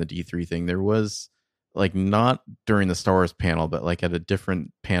mention from the D3 thing. There was like not during the Star Wars panel, but like at a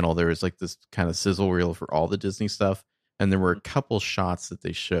different panel, there was like this kind of sizzle reel for all the Disney stuff, and there were a couple shots that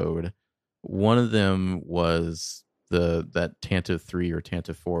they showed. One of them was that Tantive 3 or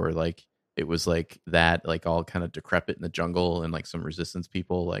Tantive 4, like it was like that, like all kind of decrepit in the jungle, and like some resistance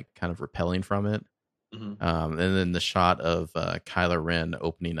people like kind of repelling from it. Mm-hmm. And then the shot of Kylo Ren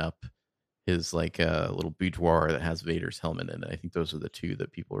opening up his like little boudoir that has Vader's helmet in it. I think those are the two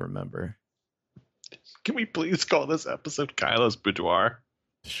that people remember. Can we please call this episode Kylo's boudoir?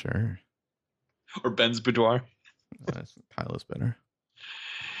 Sure. Or Ben's boudoir? Kylo's better.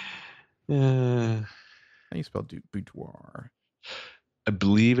 How do you spell boudoir? I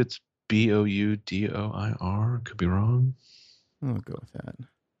believe it's Boudoir. Could be wrong. I'll go with that.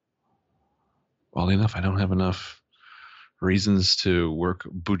 Oddly enough, I don't have enough reasons to work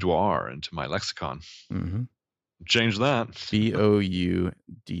boudoir into my lexicon. Mm-hmm. Change that.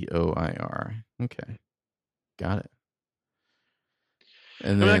 Boudoir. Okay. Got it.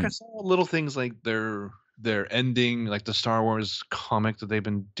 And then I saw little things like their ending, like the Star Wars comic that they've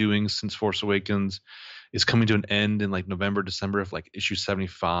been doing since Force Awakens is coming to an end in like November, December of like issue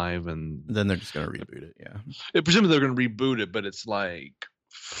 75, and then they're just gonna reboot it. Yeah, presumably they're gonna reboot it, but it's like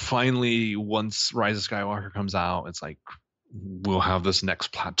finally once Rise of Skywalker comes out, it's like we'll have this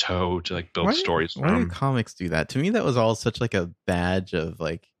next plateau to like build stories from. Why do comics do that? To me, that was all such like a badge of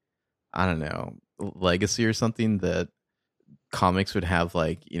like, I don't know, legacy or something, that comics would have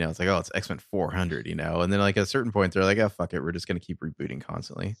like, it's like, oh, it's X-Men 400, and then like at a certain point they're like, oh, fuck it, we're just going to keep rebooting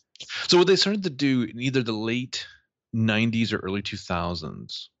constantly. So what they started to do in either the late 90s or early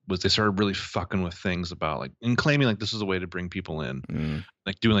 2000s was they started really fucking with things about like, and claiming like this is a way to bring people in,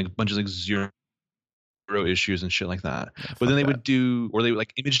 like doing like a bunch of like zero issues and shit like that. Yeah, but then they would do, or they would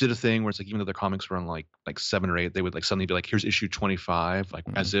like Image did a thing where it's like, even though their comics were on like 7 or 8, they would like suddenly be like, here's issue 25, like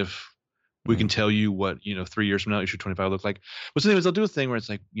as if we can tell you what 3 years from now issue 25 will look like. But so anyways, they'll do a thing where it's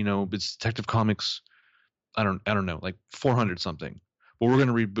like, it's Detective Comics, I don't know, like 400 something, but we're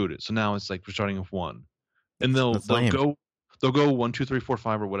gonna reboot it. So now it's like we're starting with 1, and they'll go 1, 2, 3, 4,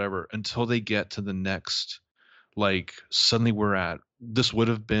 5 or whatever until they get to the next. Like suddenly we're at, this would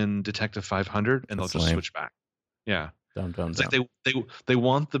have been Detective 500, and they'll just switch back. Yeah, it's like they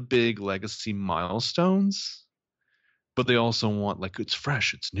want the big legacy milestones, but they also want like it's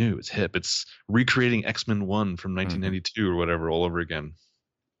fresh, it's new, it's hip, it's recreating X-Men 1 from 1992 or whatever all over again.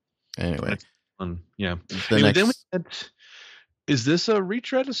 Anyway, yeah. Then we had, is this a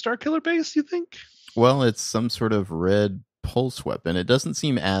retread of Starkiller Base, you think? Well, it's some sort of red pulse weapon. It doesn't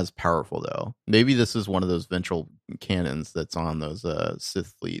seem as powerful though. Maybe this is one of those ventral cannons that's on those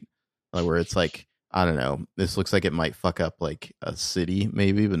Sith fleet, where it's like, I don't know, this looks like it might fuck up like a city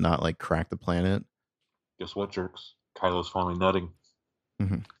maybe, but not like crack the planet. Guess what, jerks? Kylo's finally nutting.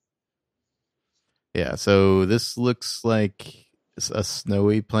 Mm-hmm. Yeah, so this looks like a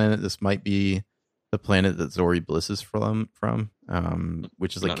snowy planet. This might be the planet that Zori Bliss is from,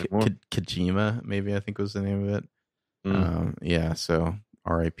 which is like Kojima, maybe I think was the name of it. Yeah, so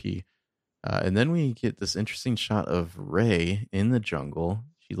R.I.P. And then we get this interesting shot of Rey in the jungle.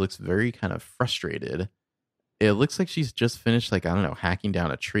 She looks very kind of frustrated. It looks like she's just finished, like, I don't know, hacking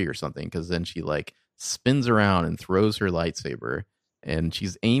down a tree or something, because then she like spins around and throws her lightsaber, and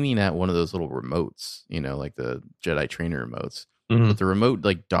she's aiming at one of those little remotes, like the Jedi trainer remotes. But the remote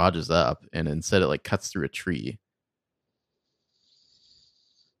like dodges up, and instead it like cuts through a tree.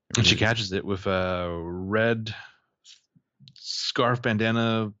 And she catches it with a red scarf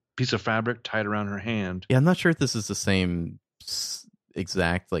bandana piece of fabric tied around her hand. Yeah, I'm not sure if this is the same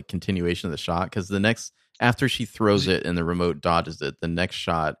exact like continuation of the shot, because the next, after she throws it and the remote dodges it, the next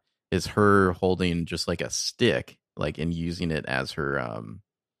shot is her holding just like a stick, like, and using it as her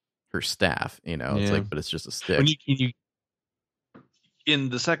staff. It's like, but it's just a stick. When you in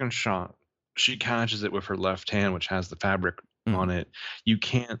the second shot, she catches it with her left hand, which has the fabric on it. You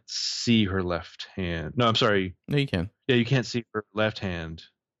can't see her left hand. No, I'm sorry. No, you can. Yeah, you can't see her left hand.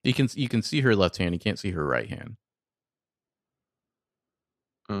 You can see her left hand. You can't see her right hand.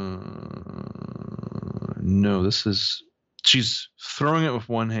 No, she's throwing it with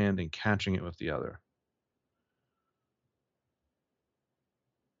one hand and catching it with the other.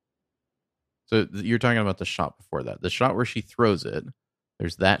 So you're talking about the shot before that. The shot where she throws it,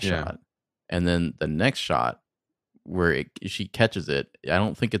 there's that shot. And then the next shot where she catches it, I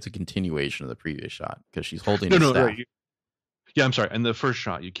don't think it's a continuation of the previous shot, because she's holding a staff. Right. Yeah, I'm sorry. And the first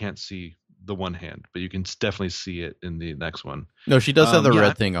shot, you can't see the one hand, but you can definitely see it in the next one. No, she does have the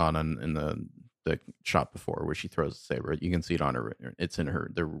red thing on in the the shot before where she throws the saber. You can see it on her. It's in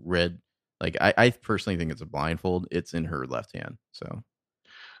her the red. Like I personally think it's a blindfold. It's in her left hand. So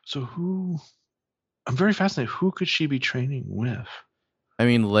who? I'm very fascinated. Who could she be training with? I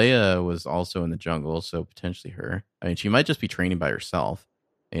mean, Leia was also in the jungle, so potentially her. I mean, she might just be training by herself.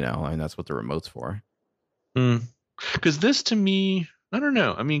 And that's what the remote's for. Because this, to me, I don't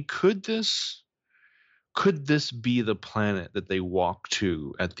know. I mean, could this be the planet that they walk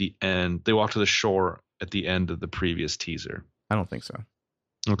to at the end? They walk to the shore at the end of the previous teaser. I don't think so.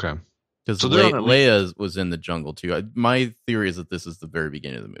 Okay. Because Leia was in the jungle too. My theory is that this is the very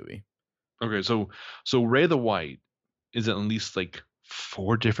beginning of the movie. Okay, so Rey the White is at least like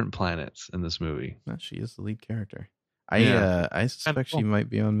 4 different planets in this movie. No, she is the lead character. I suspect she might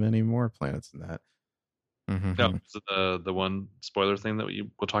be on many more planets than that. Mm-hmm. No, so the one spoiler thing that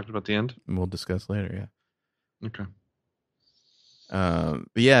we'll talk about at the end. We'll discuss later. Yeah. Okay. But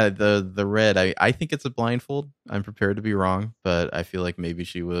yeah, the red. I think it's a blindfold. I'm prepared to be wrong, but I feel like maybe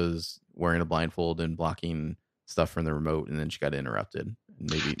she was wearing a blindfold and blocking stuff from the remote, and then she got interrupted.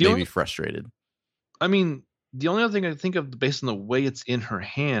 Maybe frustrated. I mean, the only other thing I think of based on the way it's in her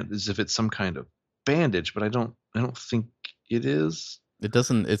hand is if it's some kind of bandage, but I don't think it is. It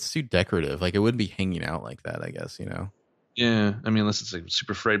doesn't. It's too decorative. Like it wouldn't be hanging out like that, I guess. Yeah, I mean, unless it's like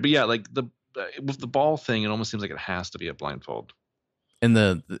super frayed. But yeah, like with the ball thing, it almost seems like it has to be a blindfold.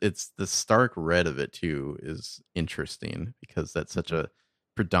 And it's the stark red of it too is interesting because that's such a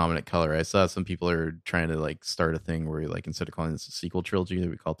predominant color. I saw some people are trying to like start a thing where like instead of calling this a sequel trilogy,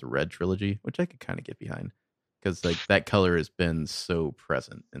 we call it the Red Trilogy, which I could kind of get behind because like that color has been so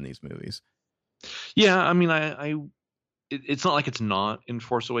present in these movies. Yeah, I mean, it's not like it's not in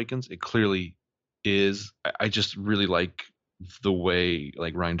Force Awakens. It clearly is. I just really like the way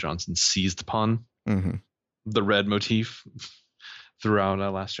like Rian Johnson seized upon the red motif throughout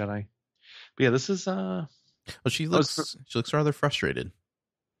Last Jedi. But yeah, this is well, she looks rather frustrated.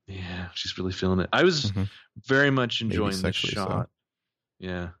 Yeah, she's really feeling it. I was very much enjoying this shot.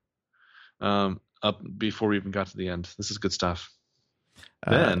 So. Yeah. Up before we even got to the end. This is good stuff.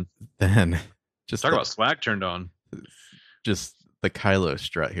 Then just talk about swag turned on. Just the Kylo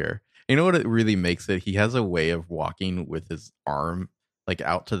strut here. You know what it really makes it? He has a way of walking with his arm like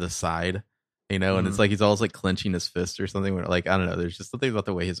out to the side. And it's like he's always like clenching his fist or something. Like I don't know. There's just something about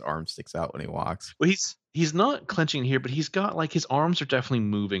the way his arm sticks out when he walks. Well, he's not clenching here, but he's got like his arms are definitely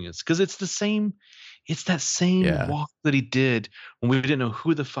moving. It's because it's the same. It's that same walk that he did when we didn't know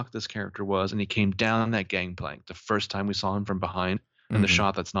who the fuck this character was, and he came down that gangplank the first time we saw him from behind. And the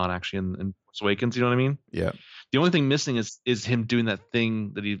shot that's not actually in Force Awakens. You know what I mean? Yeah. The only thing missing is him doing that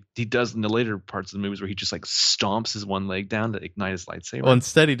thing that he does in the later parts of the movies where he just like stomps his one leg down to ignite his lightsaber. Well,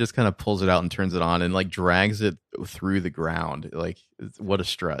 instead he just kind of pulls it out and turns it on and like drags it through the ground. Like what a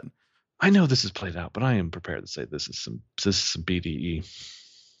strut. I know this is played out, but I am prepared to say this is some BDE.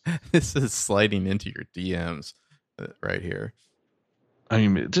 This is sliding into your DMs right here. I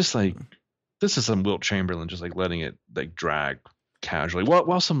mean, just like this is some Wilt Chamberlain just like letting it like drag casually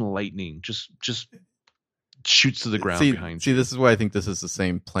while some lightning just shoots to the ground behind you. See, this is why I think this is the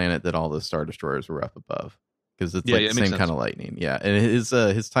same planet that all the Star Destroyers were up above. Because it's like the same kind of lightning. Yeah. And his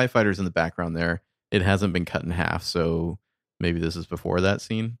TIE fighter's in the background there. It hasn't been cut in half, so maybe this is before that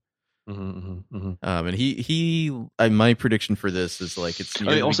scene. And my prediction for this is like it's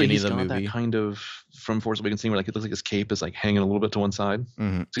near the beginning of the movie. That kind of from Force Awakens scene where like it looks like his cape is like hanging a little bit to one side.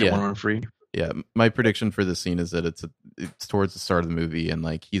 He's got one arm free. Yeah, my prediction for this scene is that it's towards the start of the movie, and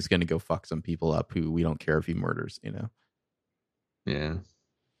like he's gonna go fuck some people up who we don't care if he murders, Yeah,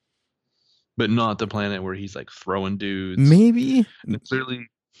 but not the planet where he's like throwing dudes. Maybe clearly,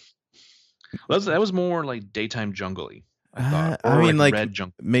 that was more like daytime jungle-y. I mean, like red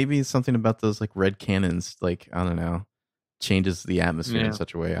maybe something about those like red cannons, like I don't know, changes the atmosphere in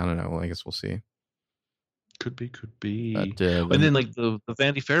such a way. I don't know. Well, I guess we'll see. Could be. And then like the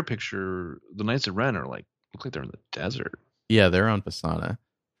Vanity Fair picture, the Knights of Ren are like look like they're in the desert. Yeah, they're on Pasaana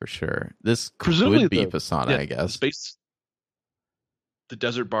for sure. This presumably could be Pasaana, I guess. The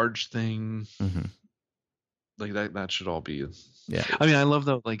desert barge thing, like that should all be. Yeah, I mean, I love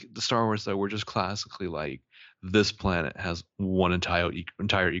though, like the Star Wars though. We're just classically like this planet has one entire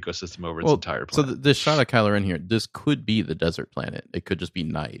ecosystem over its entire planet. So this shot of Kylo Ren here, this could be the desert planet. It could just be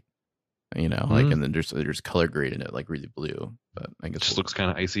night. Like, and then there's color grade in it, like really blue. But I guess it just looks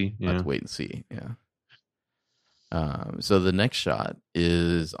kind of icy. Yeah, have to wait and see. Yeah. So the next shot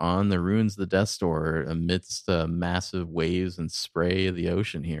is on the ruins of the Death Star amidst massive waves and spray of the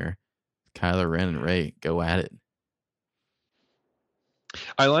ocean. Here, Kylo Ren and Rey go at it.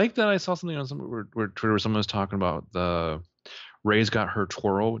 I like that. I saw something on Twitter where someone was talking about the Rey's got her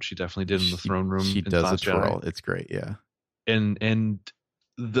twirl, which she definitely did in the throne room. She in does a Last Jedi. twirl. It's great, yeah. And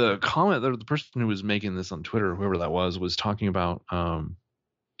the comment that the person who was making this on Twitter, whoever that was talking about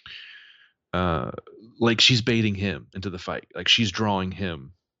like she's baiting him into the fight, like she's drawing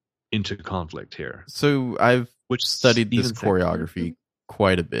him into conflict here. So I've studied this choreography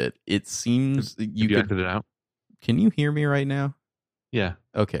quite a bit. It seems you could acted it out. Can you hear me right now? Yeah.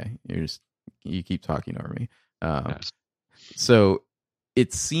 Okay. You keep talking over me. Yes. So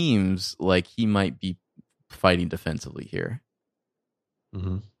it seems like he might be fighting defensively here.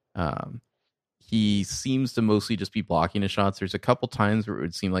 Mm-hmm. He seems to mostly just be blocking his shots. There's a couple times where it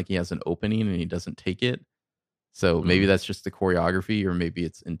would seem like he has an opening and he doesn't take it. So maybe that's just the choreography, or maybe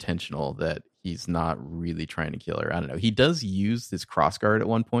it's intentional that he's not really trying to kill her. I don't know. He does use this cross guard at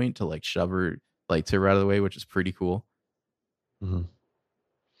one point to like shove her lightsaber out of the way, which is pretty cool. Mm-hmm.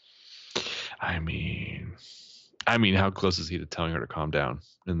 I mean, how close is he to telling her to calm down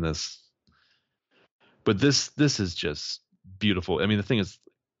in this? But this is just beautiful. I mean, the thing is,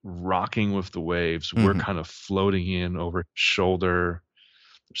 rocking with the waves. Mm-hmm. We're kind of floating in over his shoulder.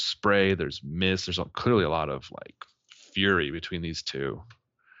 There's spray, there's mist, there's clearly a lot of like fury between these two.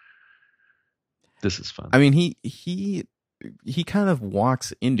 This is fun. I mean, he kind of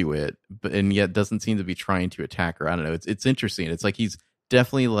walks into it, but and yet doesn't seem to be trying to attack her. I don't know. It's interesting. It's like he's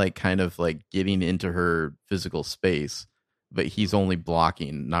definitely like kind of like getting into her physical space, but he's only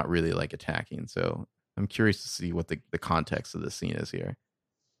blocking, not really like attacking. So I'm curious to see what the context of the scene is here.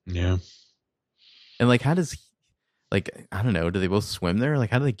 Yeah. And like, how does he, like, I don't know, do they both swim there?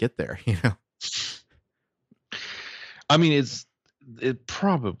 Like, how do they get there? You know? I mean, it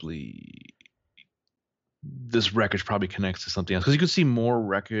probably, this wreckage probably connects to something else, because you can see more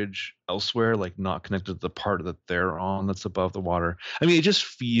wreckage elsewhere, like not connected to the part that they're on that's above the water. I mean, it just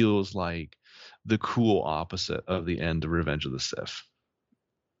feels like the cool opposite of the end of Revenge of the Sith.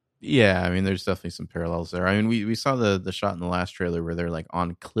 Yeah, I mean, there's definitely some parallels there. I mean, we saw the shot in the last trailer where they're like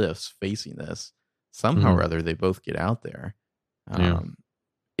on cliffs facing this. Somehow or other, they both get out there. The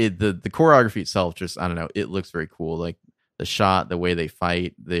choreography itself, just, I don't know, it looks very cool. Like the shot, the way they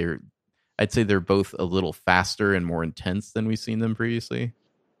fight, I'd say they're both a little faster and more intense than we've seen them previously.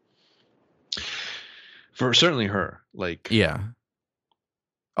 For certainly her, like, yeah.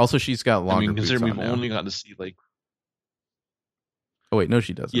 Also, she's got longer. I mean, considering we've only gotten to see like. Oh wait, no,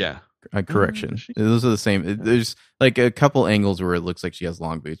 she doesn't. Yeah. Correction. Those are the same. There's like a couple angles where it looks like she has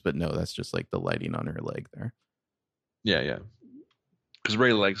long boots, but no, that's just like the lighting on her leg there. Yeah. Because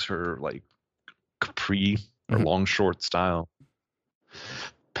Rey likes her like capri or long short style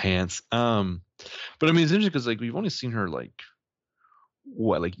pants. But I mean, it's interesting because like we've only seen her like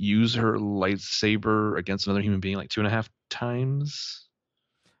use her lightsaber against another human being like 2.5 times.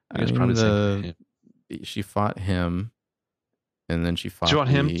 I guess probably she fought him. And then she fought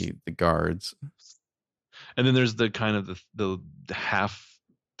the guards. And then there's the kind of the half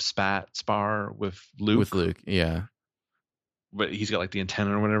spar with Luke. With Luke, yeah. But he's got like the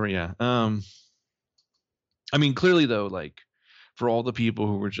antenna or whatever, yeah. I mean, clearly though, like for all the people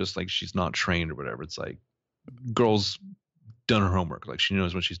who were just like she's not trained or whatever, it's like girl's done her homework. Like she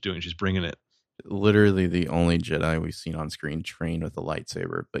knows what she's doing. She's bringing it. Literally the only Jedi we've seen on screen trained with a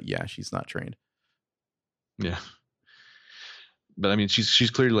lightsaber. But yeah, she's not trained. Yeah. But I mean,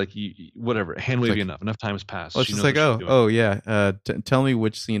 she's clearly like whatever, hand wavy enough time has passed. Well, she's like, oh yeah. Tell me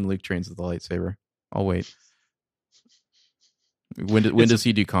which scene Luke trains with the lightsaber. I'll wait. When does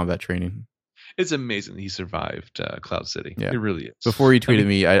he do combat training? It's amazing he survived Cloud City. Yeah, it really is. Before he tweeted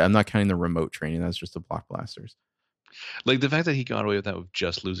me, I'm not counting the remote training. That's just the block blasters. Like the fact that he got away with that with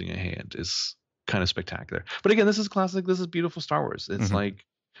just losing a hand is kind of spectacular. But again, this is classic. This is beautiful Star Wars. It's like.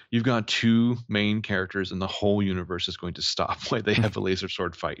 You've got two main characters and the whole universe is going to stop while they have a laser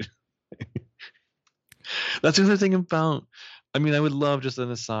sword fight. That's the other thing about, I mean, I would love, just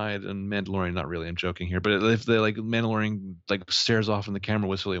an aside, and Mandalorian, not really, I'm joking here, but if they like Mandalorian like stares off in the camera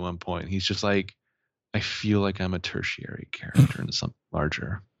wistfully at one point, he's just like, I feel like I'm a tertiary character in something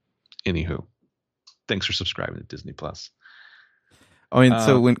larger. Anywho, thanks for subscribing to Disney Plus. I mean,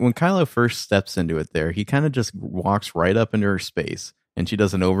 so when Kylo first steps into it there, he kind of just walks right up into her space. And she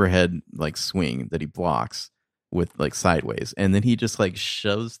does an overhead like swing that he blocks with like sideways. And then he just like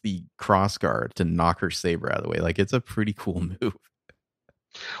shoves the cross guard to knock her saber out of the way. Like it's a pretty cool move.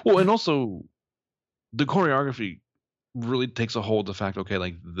 Well, and also the choreography really takes a hold of the fact, okay,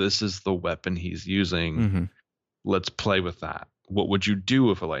 like this is the weapon he's using. Let's play with that. What would you do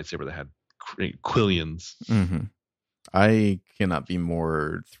with a lightsaber that had quillions? I cannot be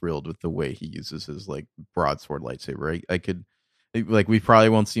more thrilled with the way he uses his like broadsword lightsaber. I could. Like we probably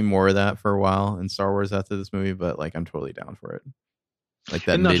won't see more of that for a while in Star Wars after this movie, but like I'm totally down for it. Like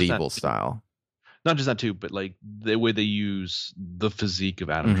that medieval style. Not just that too, but like the way they use the physique of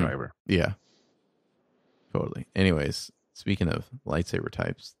Adam Driver. Yeah. Totally. Anyways, speaking of lightsaber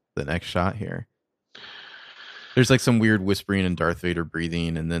types, the next shot here. There's like some weird whispering and Darth Vader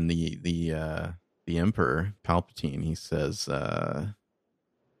breathing, and then the Emperor, Palpatine, he says, what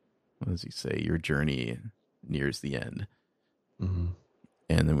does he say? Your journey nears the end. Mm-hmm.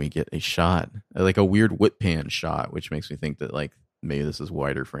 And then we get a shot, like a weird whip pan shot, which makes me think that like maybe this is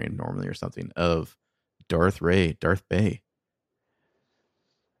wider frame normally or something, of Darth Bay.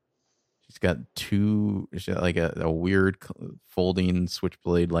 She's got like a weird folding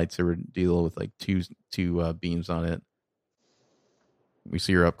switchblade lightsaber deal with like two beams on it. We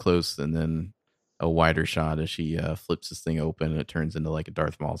see her up close, and then a wider shot as she flips this thing open, and it turns into like a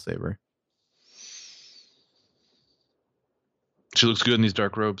Darth Maul saber. She looks good in these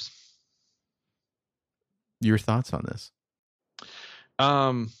dark robes. Your thoughts on this?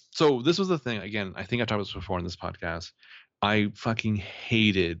 So this was the thing. Again, I think I talked about this before in this podcast. I fucking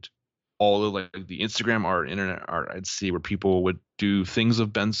hated all of like the Instagram art, internet art I'd see where people would do things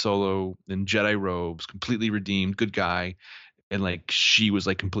of Ben Solo in Jedi robes, completely redeemed, good guy, and like she was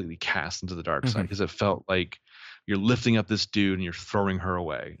like completely cast into the dark side, because it felt like you're lifting up this dude and you're throwing her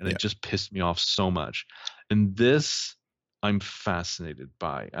away, and it just pissed me off so much. And this I'm fascinated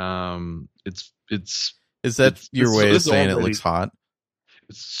by. Is that your way of saying it looks hot?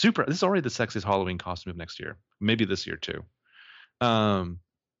 It's super. This is already the sexiest Halloween costume of next year, maybe this year too.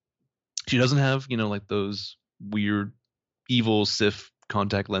 She doesn't have, like those weird evil Sith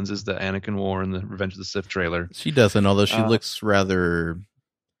contact lenses that Anakin wore in the Revenge of the Sith trailer. She doesn't, although she looks rather,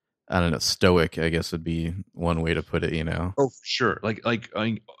 I don't know, stoic, I guess would be one way to put it, Oh, for sure. Like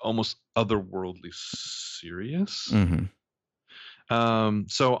almost otherworldly serious. Mm-hmm.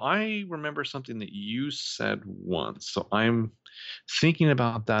 So I remember something that you said once. So I'm thinking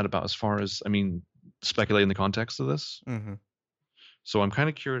about that, about as far as, speculating the context of this. Mm-hmm. So I'm kind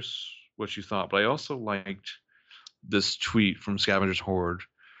of curious what you thought, but I also liked this tweet from Scavenger's Horde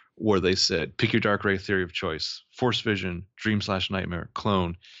where they said, pick your Dark Rey theory of choice: Force Vision, Dream/Nightmare,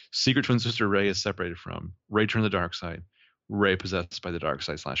 Clone, Secret Twin Sister Rey is separated from, Rey turned the dark side, Rey possessed by the dark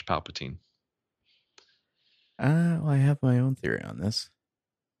side / Palpatine. Well, I have my own theory on this.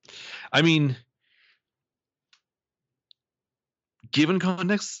 Given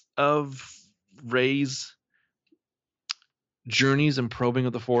context of Rey's journeys and probing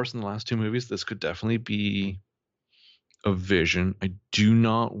of the Force in the last two movies, this could definitely be a vision. I do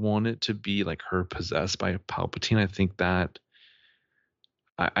not want it to be like her possessed by a Palpatine. I think that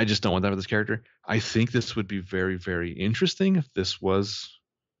I just don't want that with this character. I think this would be very, very interesting if this was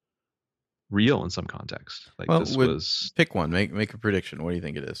real in some context. Pick one. Make a prediction. What do you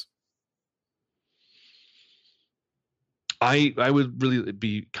think it is? I would really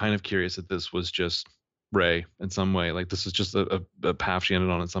be kind of curious if this was just Rey in some way. Like this is just a path she ended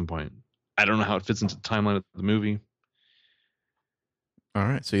on at some point. I don't know how it fits into the timeline of the movie. All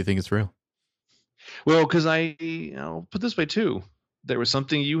right, so you think it's real? Well, because put this way too. There was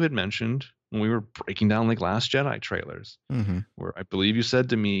something you had mentioned when we were breaking down like Last Jedi trailers, where I believe you said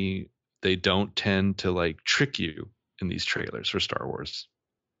to me they don't tend to like trick you in these trailers for Star Wars.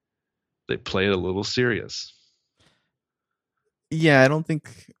 They play it a little serious. Yeah, I don't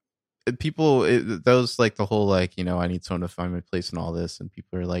think people, those like the whole like, I need someone to find my place in all this, and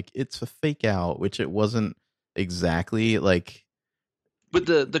people are like, it's a fake out, which it wasn't exactly like. But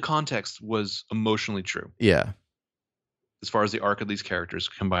the context was emotionally true. Yeah. As far as the arc of these characters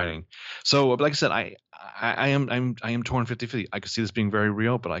combining. So like I said, I am torn 50-50. I could see this being very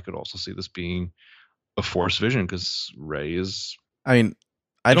real, but I could also see this being a Force vision, because Rey is. I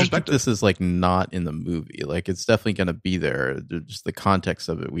don't think this is like not in the movie. Like it's definitely going to be there. Just the context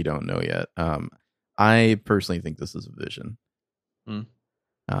of it, we don't know yet. I personally think this is a vision.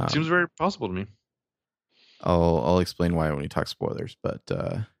 Seems very possible to me. I'll explain why when we talk spoilers, but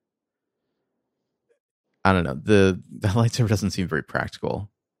I don't know. The lightsaber doesn't seem very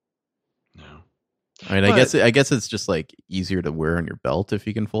practical. No. I guess it's just like easier to wear on your belt if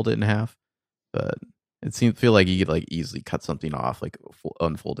you can fold it in half, but it feel like you could like easily cut something off, like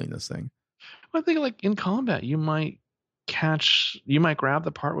unfolding this thing. Well, I think like in combat, you might grab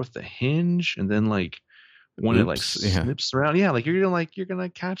the part with the hinge, and then like when it like snips around, like you're gonna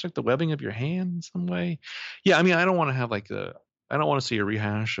catch like the webbing of your hand in some way. Yeah, I don't want to have I don't want to see a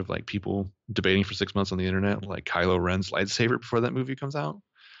rehash of like people debating for 6 months on the internet like Kylo Ren's lightsaber before that movie comes out.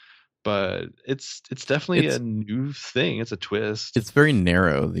 But it's definitely a new thing. It's a twist. It's very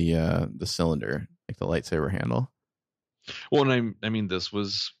narrow, the cylinder, like the lightsaber handle. Well, and I mean, this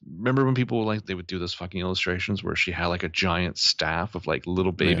was, remember when people like they would do those fucking illustrations where she had like a giant staff of like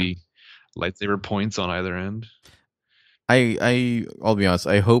little Yeah. baby lightsaber points on either end. I'll be honest.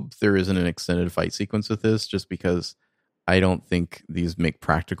 I hope there isn't an extended fight sequence with this, just because I don't think these make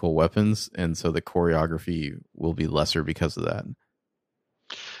practical weapons, and so the choreography will be lesser because of that.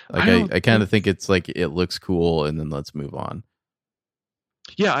 Like I kind of think it's like it looks cool, and then let's move on.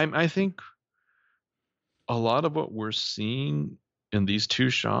 Yeah, I think a lot of what we're seeing in these two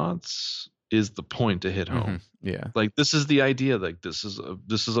shots is the point to hit home. Yeah, like this is the idea. Like this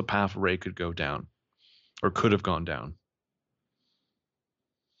is a path Rey could go down, or could have gone down.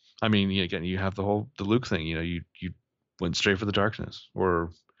 I mean, again, you have the Luke thing. You went straight for the darkness, or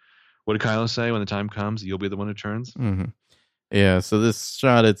what did Kylo say? When the time comes, you'll be the one who turns. Yeah. So this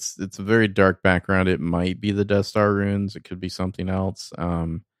shot, it's a very dark background. It might be the Death Star runes. It could be something else.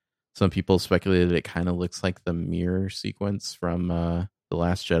 Some people speculated it kind of looks like the mirror sequence from The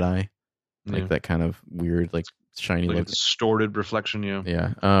Last Jedi, like that kind of weird, like shiny, like distorted reflection.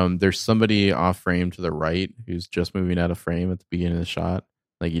 Yeah. There's somebody off frame to the right who's just moving out of frame at the beginning of the shot.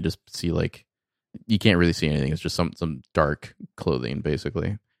 Like you just see, like, you can't really see anything. It's just some dark clothing,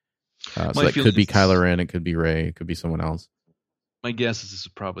 basically. So that could be Kylo Ren. It could be Rey. It could be someone else. My guess is this is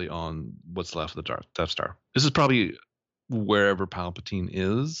probably on what's left of the Death Star. This is probably wherever Palpatine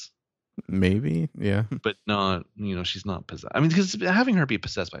is. Maybe, yeah. But not, she's not possessed. I mean, because having her be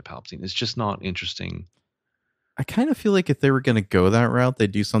possessed by Palpatine is just not interesting. I kind of feel like if they were going to go that route,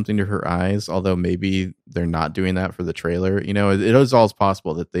 they'd do something to her eyes, although maybe they're not doing that for the trailer. It is always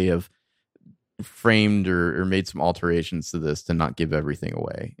possible that they have framed or made some alterations to this to not give everything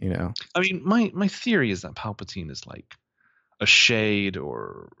away, I mean, my theory is that Palpatine is like a shade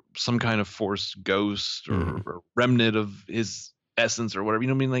or some kind of Force ghost or remnant of his essence or whatever.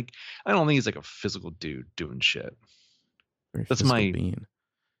 I mean, like, I don't think he's like a physical dude doing shit. That's my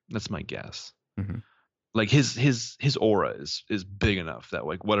guess. Like his aura is big enough that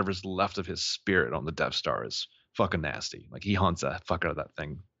like whatever's left of his spirit on the Death Star is fucking nasty. Like he haunts the fuck out of that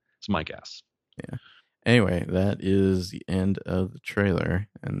thing. It's my guess. Yeah. Anyway, that is the end of the trailer,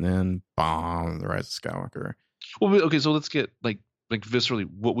 and then bomb, The Rise of Skywalker. Well, okay, so let's get like viscerally,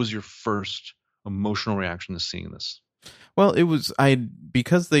 what was your first emotional reaction to seeing this? Well, it was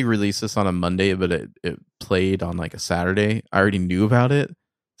because they released this on a Monday, but it played on like a Saturday. I already knew about it.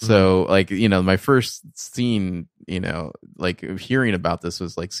 So like, my first scene, like hearing about this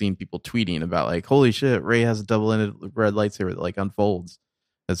was like seeing people tweeting about like, holy shit, Rey has a double-ended red lightsaber that like unfolds.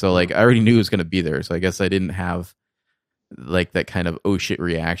 And so like, I already knew it was going to be there. So I guess I didn't have like that kind of oh shit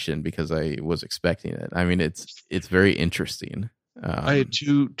reaction because I was expecting it. I mean, it's very interesting. I had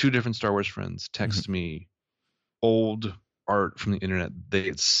two different Star Wars friends text me old art from the internet they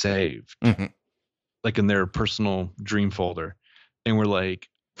had saved like in their personal dream folder, and we're like,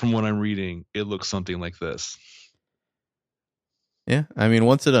 from what I'm reading, it looks something like this. Yeah, I mean,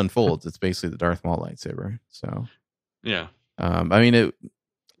 once it unfolds, it's basically the Darth Maul lightsaber. So yeah, I mean,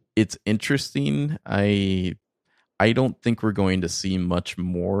 it's interesting. I don't think we're going to see much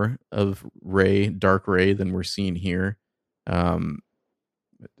more of Dark Rey than we're seeing here.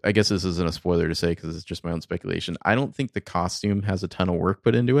 I guess this isn't a spoiler to say because it's just my own speculation. I don't think the costume has a ton of work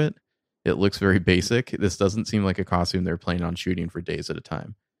put into it. It looks very basic. This doesn't seem like a costume they're planning on shooting for days at a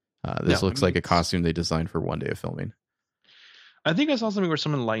time. This looks like a costume they designed for one day of filming. I think I saw something where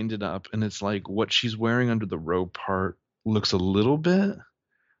someone lightened it up, and it's like what she's wearing under the robe part looks a little bit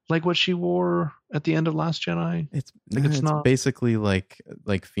like what she wore at the end of Last Jedi. It's not basically like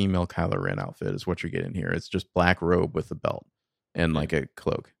female Kylo Ren outfit is what you're getting here. It's just black robe with a belt and like a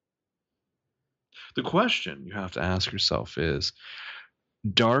cloak. The question you have to ask yourself is,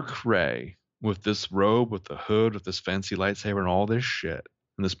 Dark Rey with this robe, with the hood, with this fancy lightsaber and all this shit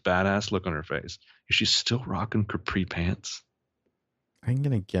and this badass look on her face, is she still rocking capri pants? I'm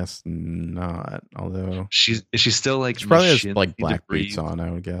gonna guess not. Although is she still like, she probably has like black boots on, I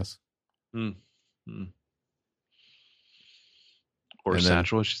would guess. Or a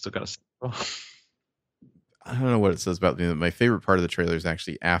satchel. She's still got a satchel. I don't know what it says about me. My favorite part of the trailer is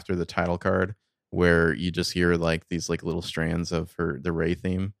actually after the title card, where you just hear like these like little strands of the Rey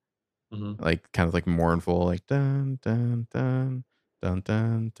theme, like kind of like mournful, like dun dun dun dun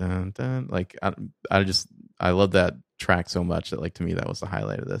dun dun dun. Like I love that track so much that like to me that was the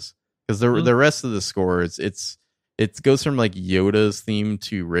highlight of this, because the rest of the score it goes from like Yoda's theme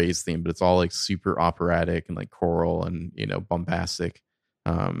to Rey's theme, but it's all like super operatic and like choral and bombastic.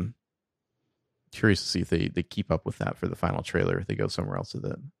 Curious to see if they keep up with that for the final trailer, if they go somewhere else with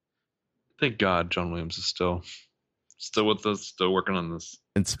it. Thank God John Williams is still with us, still working on this.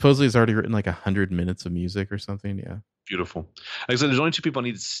 And supposedly he's already written like 100 minutes of music or something. Yeah. Beautiful. Like I said, there's only two people I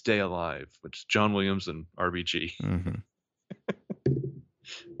need to stay alive, which is John Williams and RBG. Mm-hmm.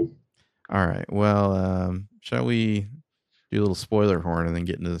 All right. Well, shall we do a little spoiler horn and then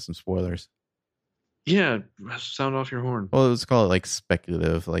get into some spoilers? Yeah, sound off your horn. Well, let's call it like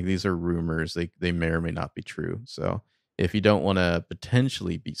speculative. Like these are rumors. They may or may not be true. So if you don't want to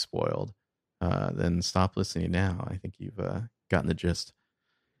potentially be spoiled, then stop listening now. I think you've gotten the gist.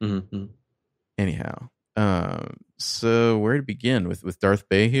 Mm-hmm. Anyhow, so where to begin with Darth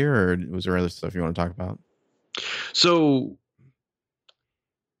Bay here, or was there other stuff you want to talk about? So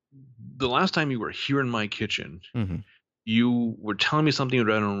the last time you were here in my kitchen, mm-hmm. you were telling me something you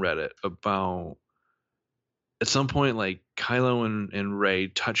read on Reddit about at some point, like Kylo and Rey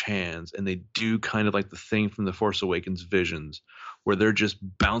touch hands, and they do kind of like the thing from the Force Awakens visions, where they're just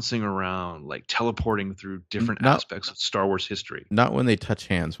bouncing around, like teleporting through different aspects of Star Wars history. Not when they touch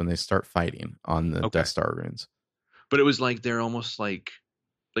hands, when they start fighting on the Death Star runes. But it was like they're almost like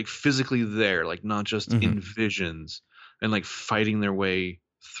physically there, like not just in visions, and like fighting their way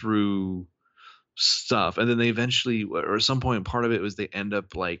through stuff. And then they eventually, or at some point, part of it was they end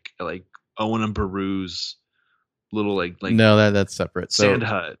up like Owen and Beru's little like no, that's separate. Sand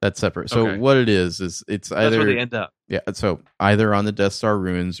hut. That's separate. So what it is it's either that's where they end up. Yeah, so either on the Death Star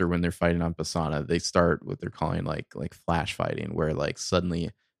ruins or when they're fighting on Pasaana, they start what they're calling like flash fighting, where like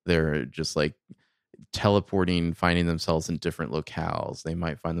suddenly they're just like teleporting, finding themselves in different locales. They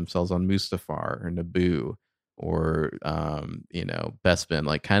might find themselves on Mustafar or Naboo or Bespin,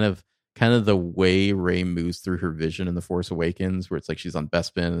 like kind of the way Rey moves through her vision in The Force Awakens, where it's like she's on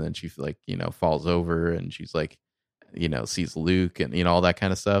Bespin and then she like falls over and she's like sees Luke and all that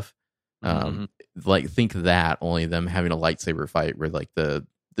kind of stuff. Like think that, only them having a lightsaber fight where like the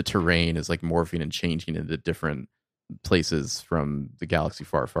terrain is like morphing and changing into different places from the galaxy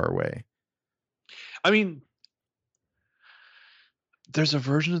far, far away. I mean, there's a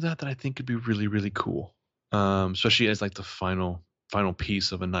version of that I think could be really, really cool. Especially as like the final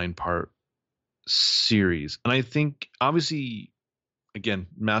piece of a 9-part series. And I think obviously, again,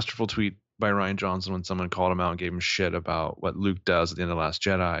 masterful tweet by Rian Johnson when someone called him out and gave him shit about what Luke does at the end of Last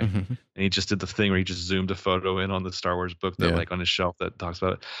Jedi. And he just did the thing where he just zoomed a photo in on the Star Wars book that like on his shelf that talks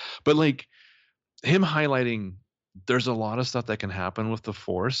about it. But like him highlighting there's a lot of stuff that can happen with the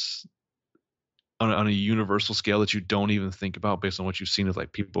Force on a universal scale that you don't even think about based on what you've seen of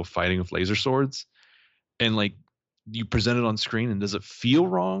like people fighting with laser swords, and like you present it on screen, and does it feel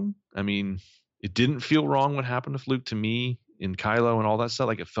wrong? I mean, it didn't feel wrong what happened with Luke to me in Kylo and all that stuff.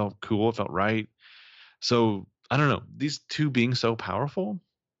 Like it felt cool, it felt right. So I don't know, these two being so powerful.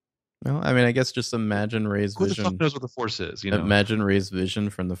 Well, I mean, I guess just imagine Rey's vision. Who the fuck knows what the Force is? Imagine Rey's vision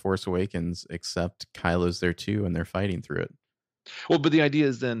from The Force Awakens, except Kylo's there too, and they're fighting through it. Well, but the idea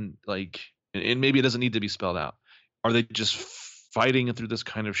is then like, and maybe it doesn't need to be spelled out. Are they just fighting through this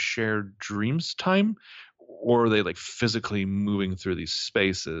kind of shared dreams time, or are they like physically moving through these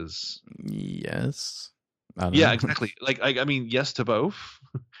spaces? Yes. Yeah, exactly. Like, I mean, yes to both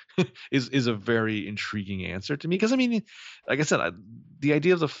is a very intriguing answer to me, because I mean, like I said, the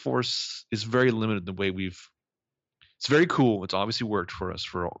idea of the Force is very limited in the way it's very cool. It's obviously worked for us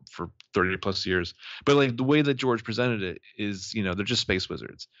for 30 plus years, but like the way that George presented it is, they're just space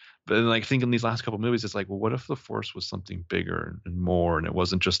wizards. But then, like, thinking these last couple of movies, it's like, well, what if the Force was something bigger and more, and it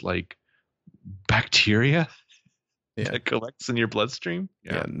wasn't just like bacteria that collects in your bloodstream?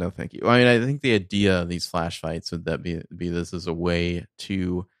 Yeah, no, thank you. I mean, I think the idea of these flash fights would that be this as a way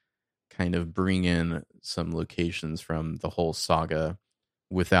to kind of bring in some locations from the whole saga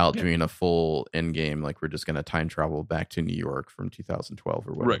without doing a full end game, like we're just going to time travel back to New York from 2012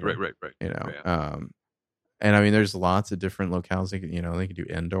 or whatever. Right. And I mean, there's lots of different locales. They could, they could do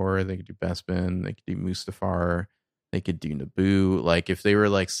Endor, they could do Bespin, they could do Mustafar, they could do Naboo. Like if they were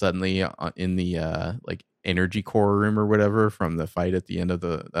like suddenly in the like energy core room or whatever from the fight at the end of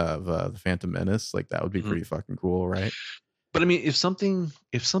the Phantom Menace, like that would be pretty fucking cool, right? But I mean, if something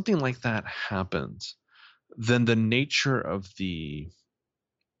like that happens, then the nature of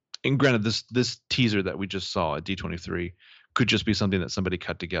and granted, this teaser that we just saw at D23 could just be something that somebody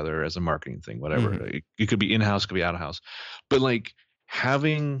cut together as a marketing thing, whatever. It could be in-house, could be out-of-house. But like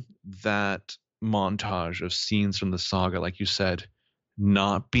having that montage of scenes from the saga, like you said,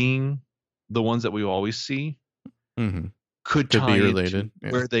 not being the ones that we always see, could tie be related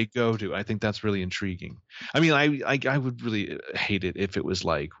where they go to. I think that's really intriguing. I mean, I would really hate it if it was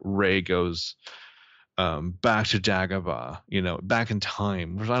like Rey goes back to Dagobah, back in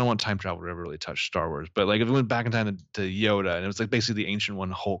time. I don't want time travel to ever really touch Star Wars, but like if it went back in time to Yoda, and it was like basically the Ancient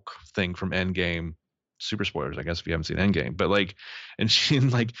One Hulk thing from Endgame, super spoilers, I guess, if you haven't seen Endgame. But like, and she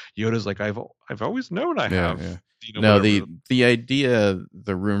like Yoda's like, I've always known I have. Yeah. No, the idea,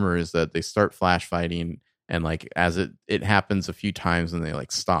 the rumor is that they start flash fighting, and like as it happens a few times, and they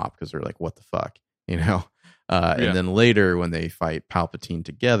like stop because they're like, what the fuck, you know. And then later when they fight Palpatine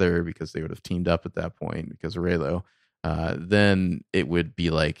together, because they would have teamed up at that point because of Reylo, then it would be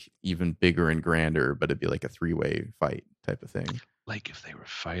like even bigger and grander, but it'd be like a 3-way fight type of thing. Like if they were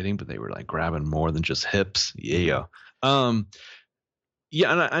fighting, but they were like grabbing more than just hips. Yeah. Yeah,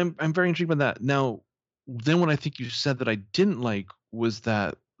 and I'm very intrigued by that. Now, then what I think you said that I didn't like was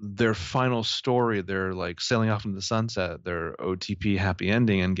that their final story, their like sailing off into the sunset, their OTP happy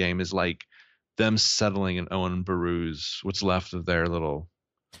ending end game is like them settling in Owen Beru's what's left of their little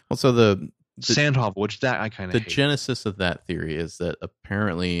so the sand hovel, which that I kind of the genesis of that theory is that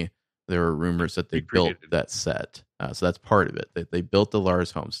apparently there were rumors that they built that set. So that's part of it. They built the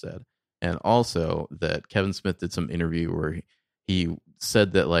Lars homestead. And also that Kevin Smith did some interview where he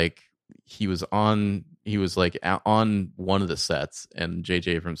said that like he was on one of the sets, and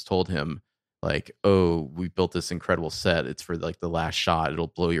J.J. Abrams told him like, oh, we built this incredible set. It's for like the last shot. It'll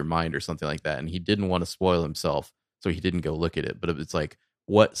blow your mind or something like that. And he didn't want to spoil himself, so he didn't go look at it. But it's like,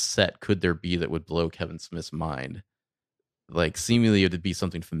 what set could there be that would blow Kevin Smith's mind? Like seemingly it would be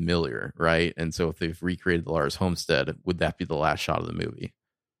something familiar, right? And so if they've recreated the Lars homestead, would that be the last shot of the movie?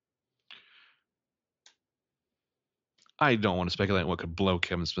 I don't want to speculate on what could blow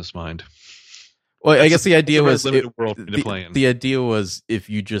Kevin Smith's mind. Well, I guess the idea was the idea was if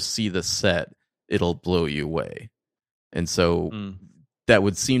you just see the set, it'll blow you away. And so that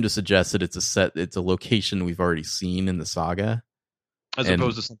would seem to suggest that it's a location we've already seen in the saga. As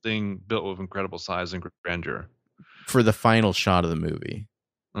opposed to something built with incredible size and grandeur. For the final shot of the movie.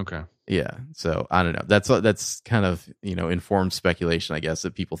 Okay. Yeah. So I don't know. That's kind of, informed speculation, I guess,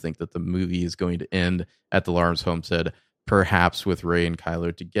 that people think that the movie is going to end at the Lars homestead, perhaps with Rey and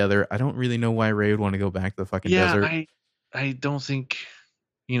Kylo together. I don't really know why Rey would want to go back to the fucking desert. I don't think,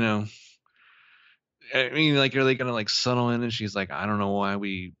 I mean, like, are they going to like settle in? And she's like, I don't know why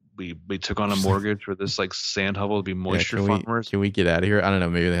we took on a mortgage for this like sand hovel to be moisture farmers. Can we get out of here? I don't know.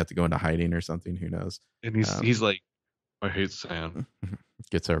 Maybe they have to go into hiding or something. Who knows? And he's like, I hate sand. It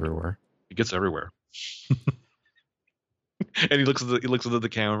gets everywhere. It gets everywhere. And he looks at the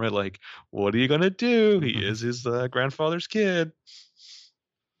camera like, what are you gonna do? He is his grandfather's kid.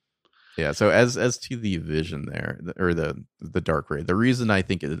 Yeah. So as to the vision there, or the dark ray, the reason I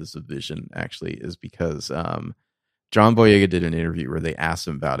think it is a vision actually is because John Boyega did an interview where they asked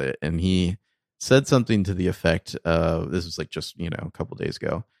him about it, and he said something to the effect of, this was like just a couple days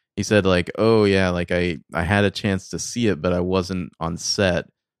ago. He said like, oh yeah, like I had a chance to see it, but I wasn't on set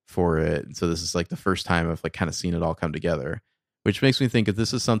for it. So this is like the first time I've like kind of seen it all come together, which makes me think if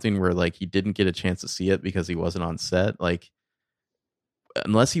this is something where like he didn't get a chance to see it because he wasn't on set, like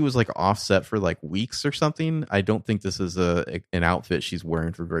unless he was like offset for like weeks or something, I don't think this is an outfit she's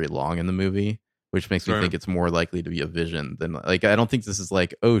wearing for very long in the movie, which makes me think it's more likely to be a vision than like, I don't think this is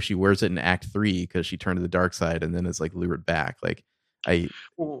like, oh, she wears it in Act 3 because she turned to the dark side and then it's like lured back. Like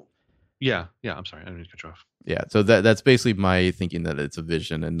yeah, I'm sorry, I didn't mean to cut you off. Yeah, so that's basically my thinking, that it's a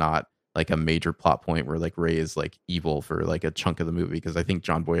vision and not like a major plot point where like Rey is like evil for like a chunk of the movie, because I think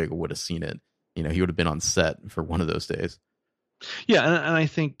John Boyega would have seen it. He would have been on set for one of those days. Yeah, and I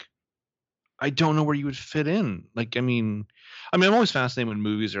think I don't know where you would fit in. Like, I mean, I'm always fascinated when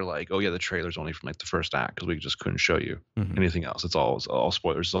movies are like, oh yeah, the trailer's only from like the first act because we just couldn't show you anything else. It's all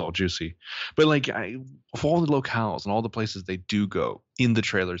spoilers, it's all juicy. But like, of all the locales and all the places they do go in the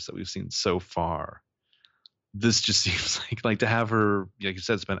trailers that we've seen so far, this just seems like to have her, like you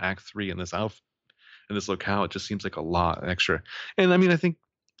said, spend Act 3 in this outfit, in this locale, it just seems like a lot extra. And I mean, I think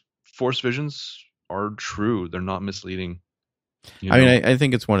Force visions are true; they're not misleading. I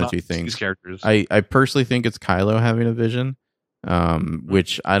think it's one of two things. These characters. I personally think it's Kylo having a vision,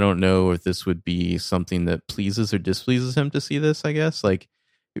 which I don't know if this would be something that pleases or displeases him to see this. I guess like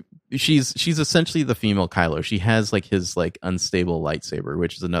she's essentially the female Kylo. She has like his like unstable lightsaber,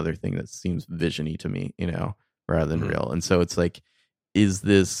 which is another thing that seems visiony to me, rather than real. And so it's like, is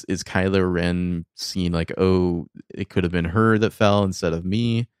Kylo Ren seeing like, oh, it could have been her that fell instead of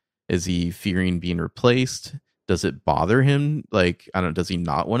me? Is he fearing being replaced? Does it bother him? Like, I don't know, does he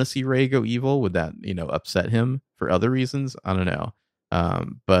not want to see Rey go evil? Would that, upset him for other reasons? I don't know.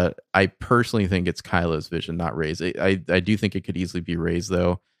 But I personally think it's Kylo's vision, not Rey's. I do think it could easily be Rey's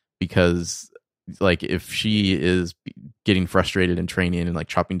though, because like if she is getting frustrated in training and like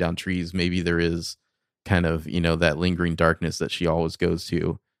chopping down trees, maybe there is kind of, that lingering darkness that she always goes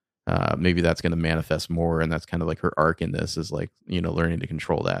to. Maybe that's going to manifest more, and that's kind of like her arc in this is like, learning to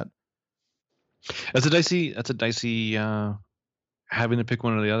control that. That's a dicey having to pick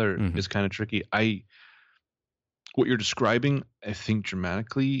one or the other Mm-hmm. is kind of tricky. What you're describing, I think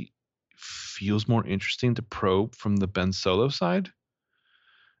dramatically feels more interesting to probe from the Ben Solo side.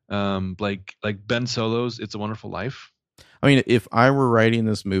 Like Ben Solo's It's a Wonderful Life. I mean, if I were writing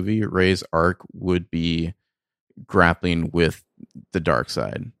this movie, Rey's arc would be grappling with the dark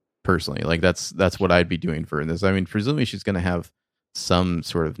side. Personally, like that's what I'd be doing for this. I mean, presumably she's going to have some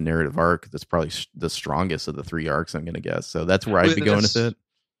sort of narrative arc that's probably the strongest of the three arcs, I'm going to guess. So that's where I'd Well, be going with it.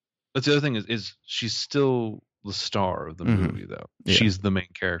 That's the other thing is she's still the star of the Mm-hmm. movie though. Yeah. She's the main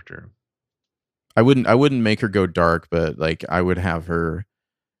character. I wouldn't make her go dark, but like I would have her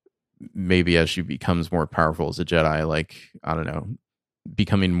maybe as she becomes more powerful as a Jedi, like I don't know,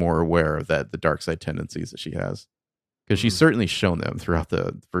 becoming more aware of the dark side tendencies that she has, because she's certainly shown them throughout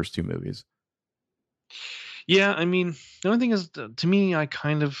the first two movies. Yeah, I mean, the only thing is, to me, I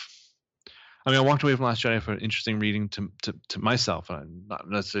walked away from Last Jedi for an interesting reading to myself, and not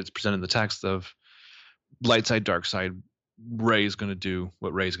necessarily it's presented in the text of light side, dark side. Rey is going to do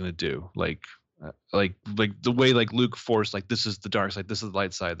what Rey is going to do, like the way like Luke forced, like this is the dark side, this is the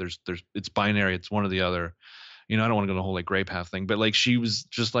light side. There's it's binary, it's one or the other. You know, I don't want to go the whole like gray path thing, but like she was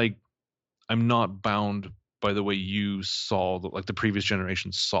just like, I'm not bound by the way you saw the previous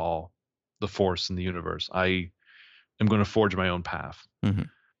generation saw the Force in the universe. I am going to forge my own path. Mm-hmm.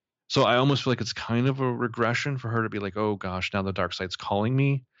 So I almost feel like it's kind of a regression for her to be like, oh gosh, now the dark side's calling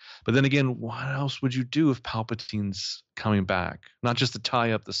me. But then again, what else would you do if Palpatine's coming back? Not just to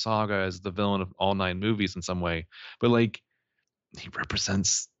tie up the saga as the villain of all 9 movies in some way, but like he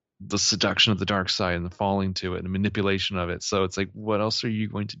represents the seduction of the dark side and the falling to it and the manipulation of it. So it's like, what else are you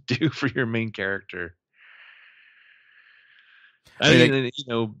going to do for your main character? I mean, you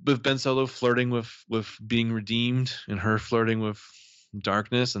know, with Ben Solo flirting with being redeemed and her flirting with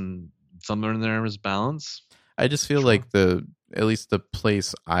darkness and somewhere in there is balance. I just feel like at least the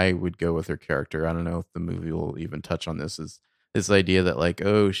place I would go with her character, I don't know if the movie will even touch on this, is this idea that like,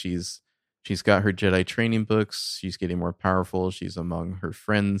 oh, she's got her Jedi training books, she's getting more powerful, she's among her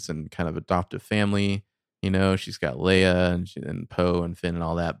friends and kind of adoptive family, you know, she's got Leia and Poe and Finn and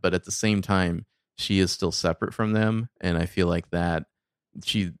all that, but at the same time she is still separate from them, and I feel like that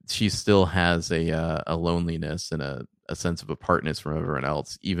she still has a loneliness and a sense of apartness from everyone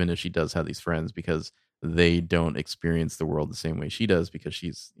else, even if she does have these friends, because they don't experience the world the same way she does, because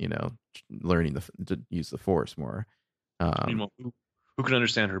she's, you know, learning to use the Force more. Who can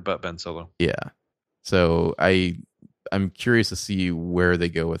understand her but Ben Solo? Yeah. So I'm curious to see where they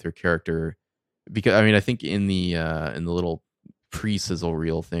go with her character, because I mean, I think in the little pre-sizzle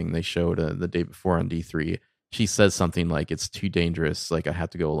reel thing they showed the day before on D3, she says something like, it's too dangerous, like I have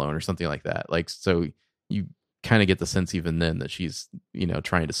to go alone, or something like that. Like, so you kind of get the sense even then that she's, you know,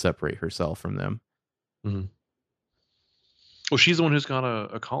 trying to separate herself from them. Mm-hmm. Well, she's the one who's got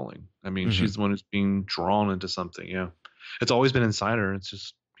a calling. I mean, she's the one who's being drawn into something. Yeah, it's always been inside her. It's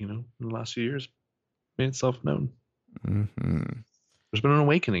just, you know, in the last few years made itself known. There's been an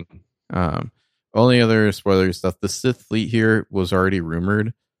awakening. Only other spoiler stuff, the Sith fleet here was already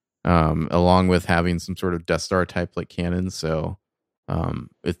rumored, along with having some sort of Death Star type like cannons. So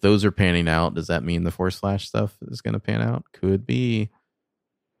if those are panning out, does that mean the Force Flash stuff is going to pan out? Could be.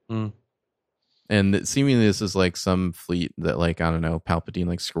 And seemingly this is like some fleet that, like, I don't know, Palpatine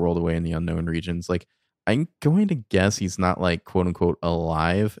like squirreled away in the unknown regions. Like, I'm going to guess he's not like quote unquote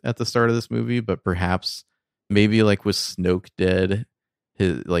alive at the start of this movie, but perhaps maybe like with Snoke dead,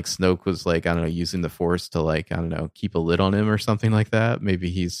 Snoke was like, I don't know, using the Force to, like, I don't know, keep a lid on him or something like that. Maybe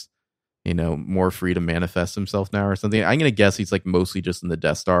he's, you know, more free to manifest himself now or something. I'm going to guess he's like mostly just in the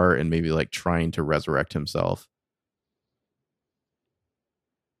Death Star and maybe like trying to resurrect himself.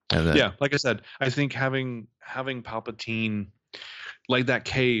 And then, yeah, like I said, I think having Palpatine, like that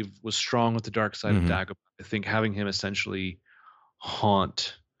cave was strong with the dark side of Dagobah. I think having him essentially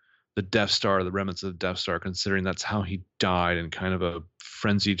haunt the Death Star, the remnants of the Death Star, considering that's how he died in kind of a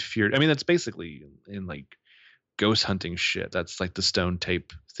frenzied fear. I mean, that's basically in like ghost hunting shit. That's like the stone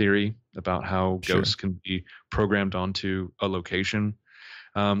tape theory about how ghosts can be programmed onto a location.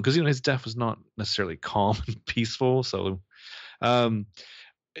 Because, you know, his death was not necessarily calm and peaceful. So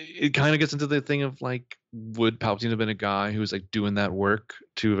it kind of gets into the thing of like, would Palpatine have been a guy who was like doing that work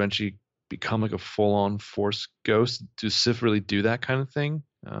to eventually become like a full-on Force ghost? Do Sith really do that kind of thing?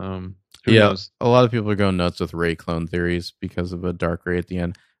 Who knows? A lot of people are going nuts with Rey clone theories because of a dark Rey at the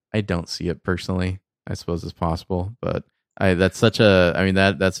end. I don't see it personally. I suppose it's possible, but that's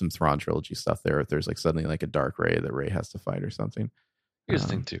some Thrawn trilogy stuff there. If there's like suddenly like a dark Rey that Rey has to fight or something. Here's the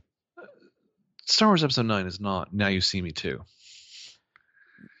thing too. Star Wars Episode 9 is not Now You See Me Too.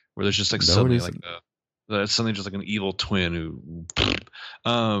 where there's just like No, it suddenly isn't. there's suddenly just like an evil twin who.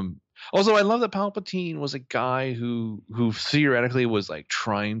 Also, I love that Palpatine was a guy who theoretically was like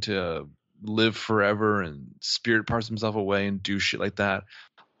trying to live forever and spirit parts himself away and do shit like that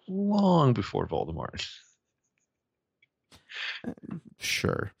long before Voldemort.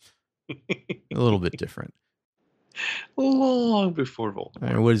 Sure. A little bit different. Long before Voldemort.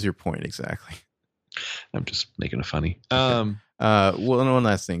 I mean, what is your point exactly? I'm just making it funny. Okay. One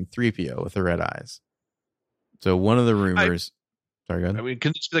last thing. 3PO with the red eyes. So one of the rumors. Sorry, go ahead. I mean,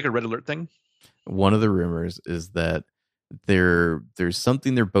 can this be like a red alert thing? One of the rumors is that there's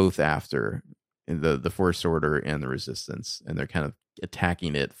something they're both after in the First Order and the Resistance, and they're kind of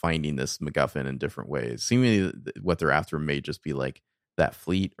attacking it, finding this MacGuffin in different ways. Seemingly, what they're after may just be like that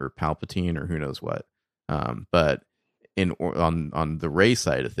fleet or Palpatine or who knows what. But on the Rey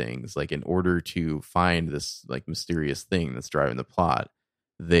side of things, like in order to find this like mysterious thing that's driving the plot,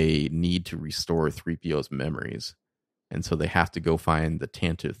 they need to restore 3PO's memories. And so they have to go find the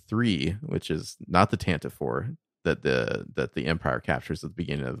Tantive 3, which is not the Tantive 4 that the Empire captures at the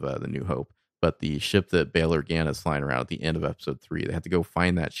beginning of the New Hope, but the ship that Bail Organa is flying around at the end of Episode 3. They have to go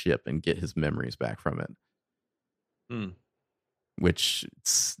find that ship and get his memories back from it. Which,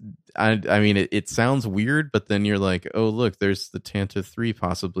 I mean, it sounds weird, but then you're like, oh, look, there's the Tantive 3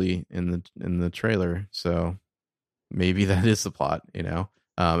 possibly in the trailer. So maybe that is the plot, you know?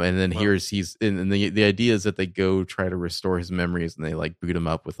 And then the idea is that they go try to restore his memories and they like boot him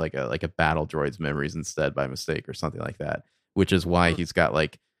up with like a battle droid's memories instead by mistake or something like that, which is why he's got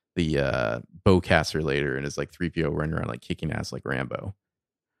like the bowcaster later and is like 3PO running around like kicking ass like Rambo.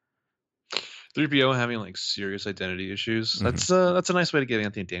 3PO having like serious identity issues. Mm-hmm. That's a nice way to give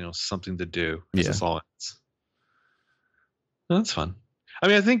Anthony Daniels something to do. Yeah. That's all. That's fun. I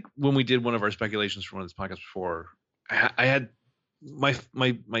mean, I think when we did one of our speculations for one of these podcasts before, I had my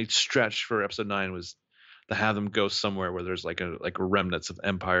stretch for Episode 9 was to have them go somewhere where there's like a remnants of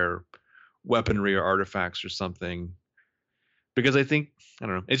Empire weaponry or artifacts or something, because I think, I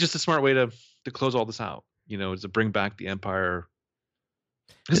don't know, it's just a smart way to close all this out, you know, is to bring back the Empire,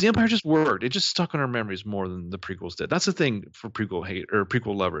 because the Empire just worked. It just stuck in our memories more than the prequels did. That's the thing for prequel hate or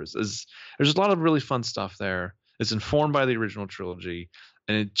prequel lovers, is there's a lot of really fun stuff there. It's informed by the original trilogy,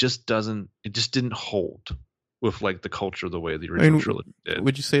 and it just didn't hold with like the culture the way the original trilogy did.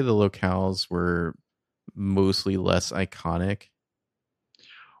 Would you say the locales were mostly less iconic,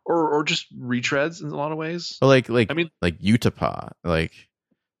 or just retreads in a lot of ways? Well, I mean, like Utapau, like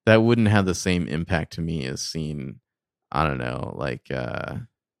that wouldn't have the same impact to me as seeing, I don't know, like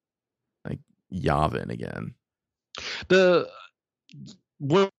Yavin again.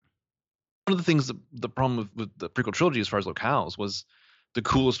 One of the things, the problem with the prequel trilogy as far as locales was the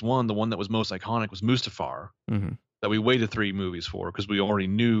coolest one, the one that was most iconic, was Mustafar, that we waited 3 movies for because we already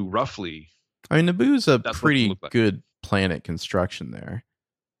knew roughly. I mean, Naboo's a pretty good planet construction there.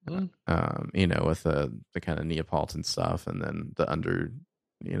 You know, with the kind of Neapolitan stuff, and then the under,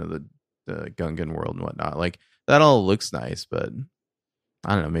 you know, the Gungan world and whatnot. Like that all looks nice, but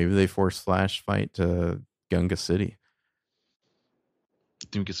I don't know. Maybe they force Flash fight to Gunga City.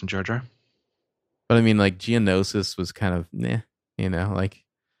 Did we get some Jar Jar? But I mean, like Geonosis was kind of meh. You know, like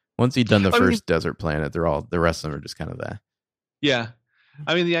once he'd done the first desert planet, the rest of them are just kind of that. Yeah,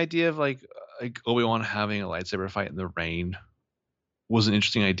 I mean, the idea of like Obi-Wan having a lightsaber fight in the rain was an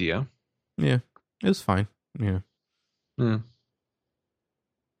interesting idea. Yeah, it was fine. Yeah.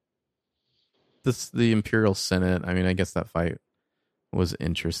 The Imperial Senate. I mean, I guess that fight was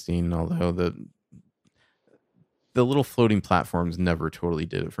interesting, although the little floating platforms never totally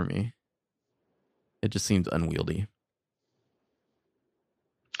did it for me. It just seemed unwieldy.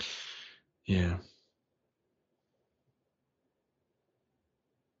 Yeah.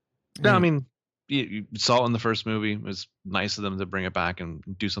 No, I mean, you saw it in the first movie. It was nice of them to bring it back and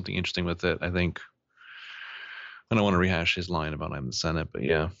do something interesting with it. I think. I don't want to rehash his line about I'm the Senate, but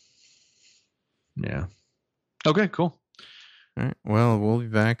yeah. Yeah. Okay, cool. All right. Well, we'll be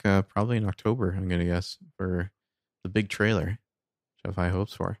back probably in October, I'm going to guess, for the big trailer, which I have high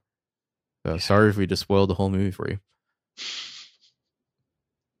hopes for. So sorry if we just spoiled the whole movie for you.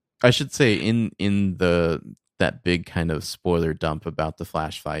 I should say in that big kind of spoiler dump about the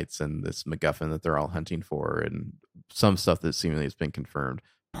Flash fights and this MacGuffin that they're all hunting for, and some stuff that seemingly has been confirmed.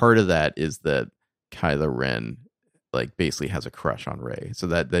 Part of that is that Kylo Ren like basically has a crush on Rey, so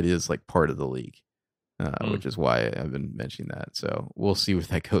that is like part of the leak, which is why I've been mentioning that. So we'll see if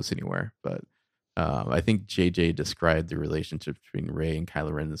that goes anywhere. But I think JJ described the relationship between Rey and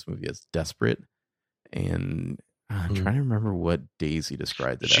Kylo Ren in this movie as desperate, and I'm trying to remember what Daisy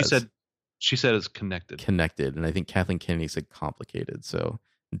described it as. She said it's connected. Connected, and I think Kathleen Kennedy said complicated. So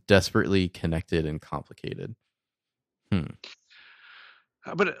Desperately connected and complicated.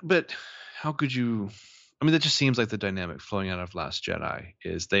 But how could you? I mean, that just seems like the dynamic flowing out of Last Jedi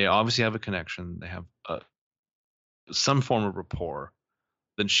is they obviously have a connection. They have some form of rapport.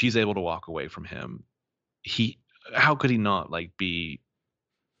 Then she's able to walk away from him. How could he not like be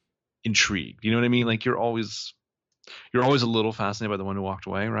intrigued? You know what I mean? Like you're always a little fascinated by the one who walked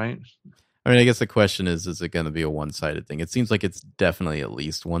away, right? I mean, I guess the question is it going to be a one-sided thing? It seems like it's definitely at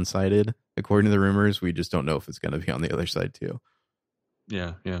least one-sided, according to the rumors. We just don't know if it's going to be on the other side too.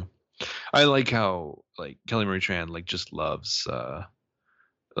 Yeah. I like how like Kelly Marie Tran like just loves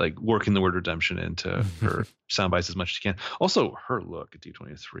like working the word redemption into her sound bites as much as she can. Also, her look at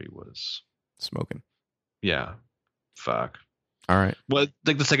D23 was smoking. Yeah. Fuck. All right. Well,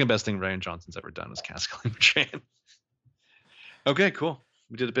 like the second best thing Rian Johnson's ever done is cast Kelly Marie Tran. Okay, cool.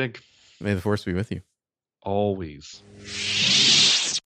 We did it big. May the force be with you. Always.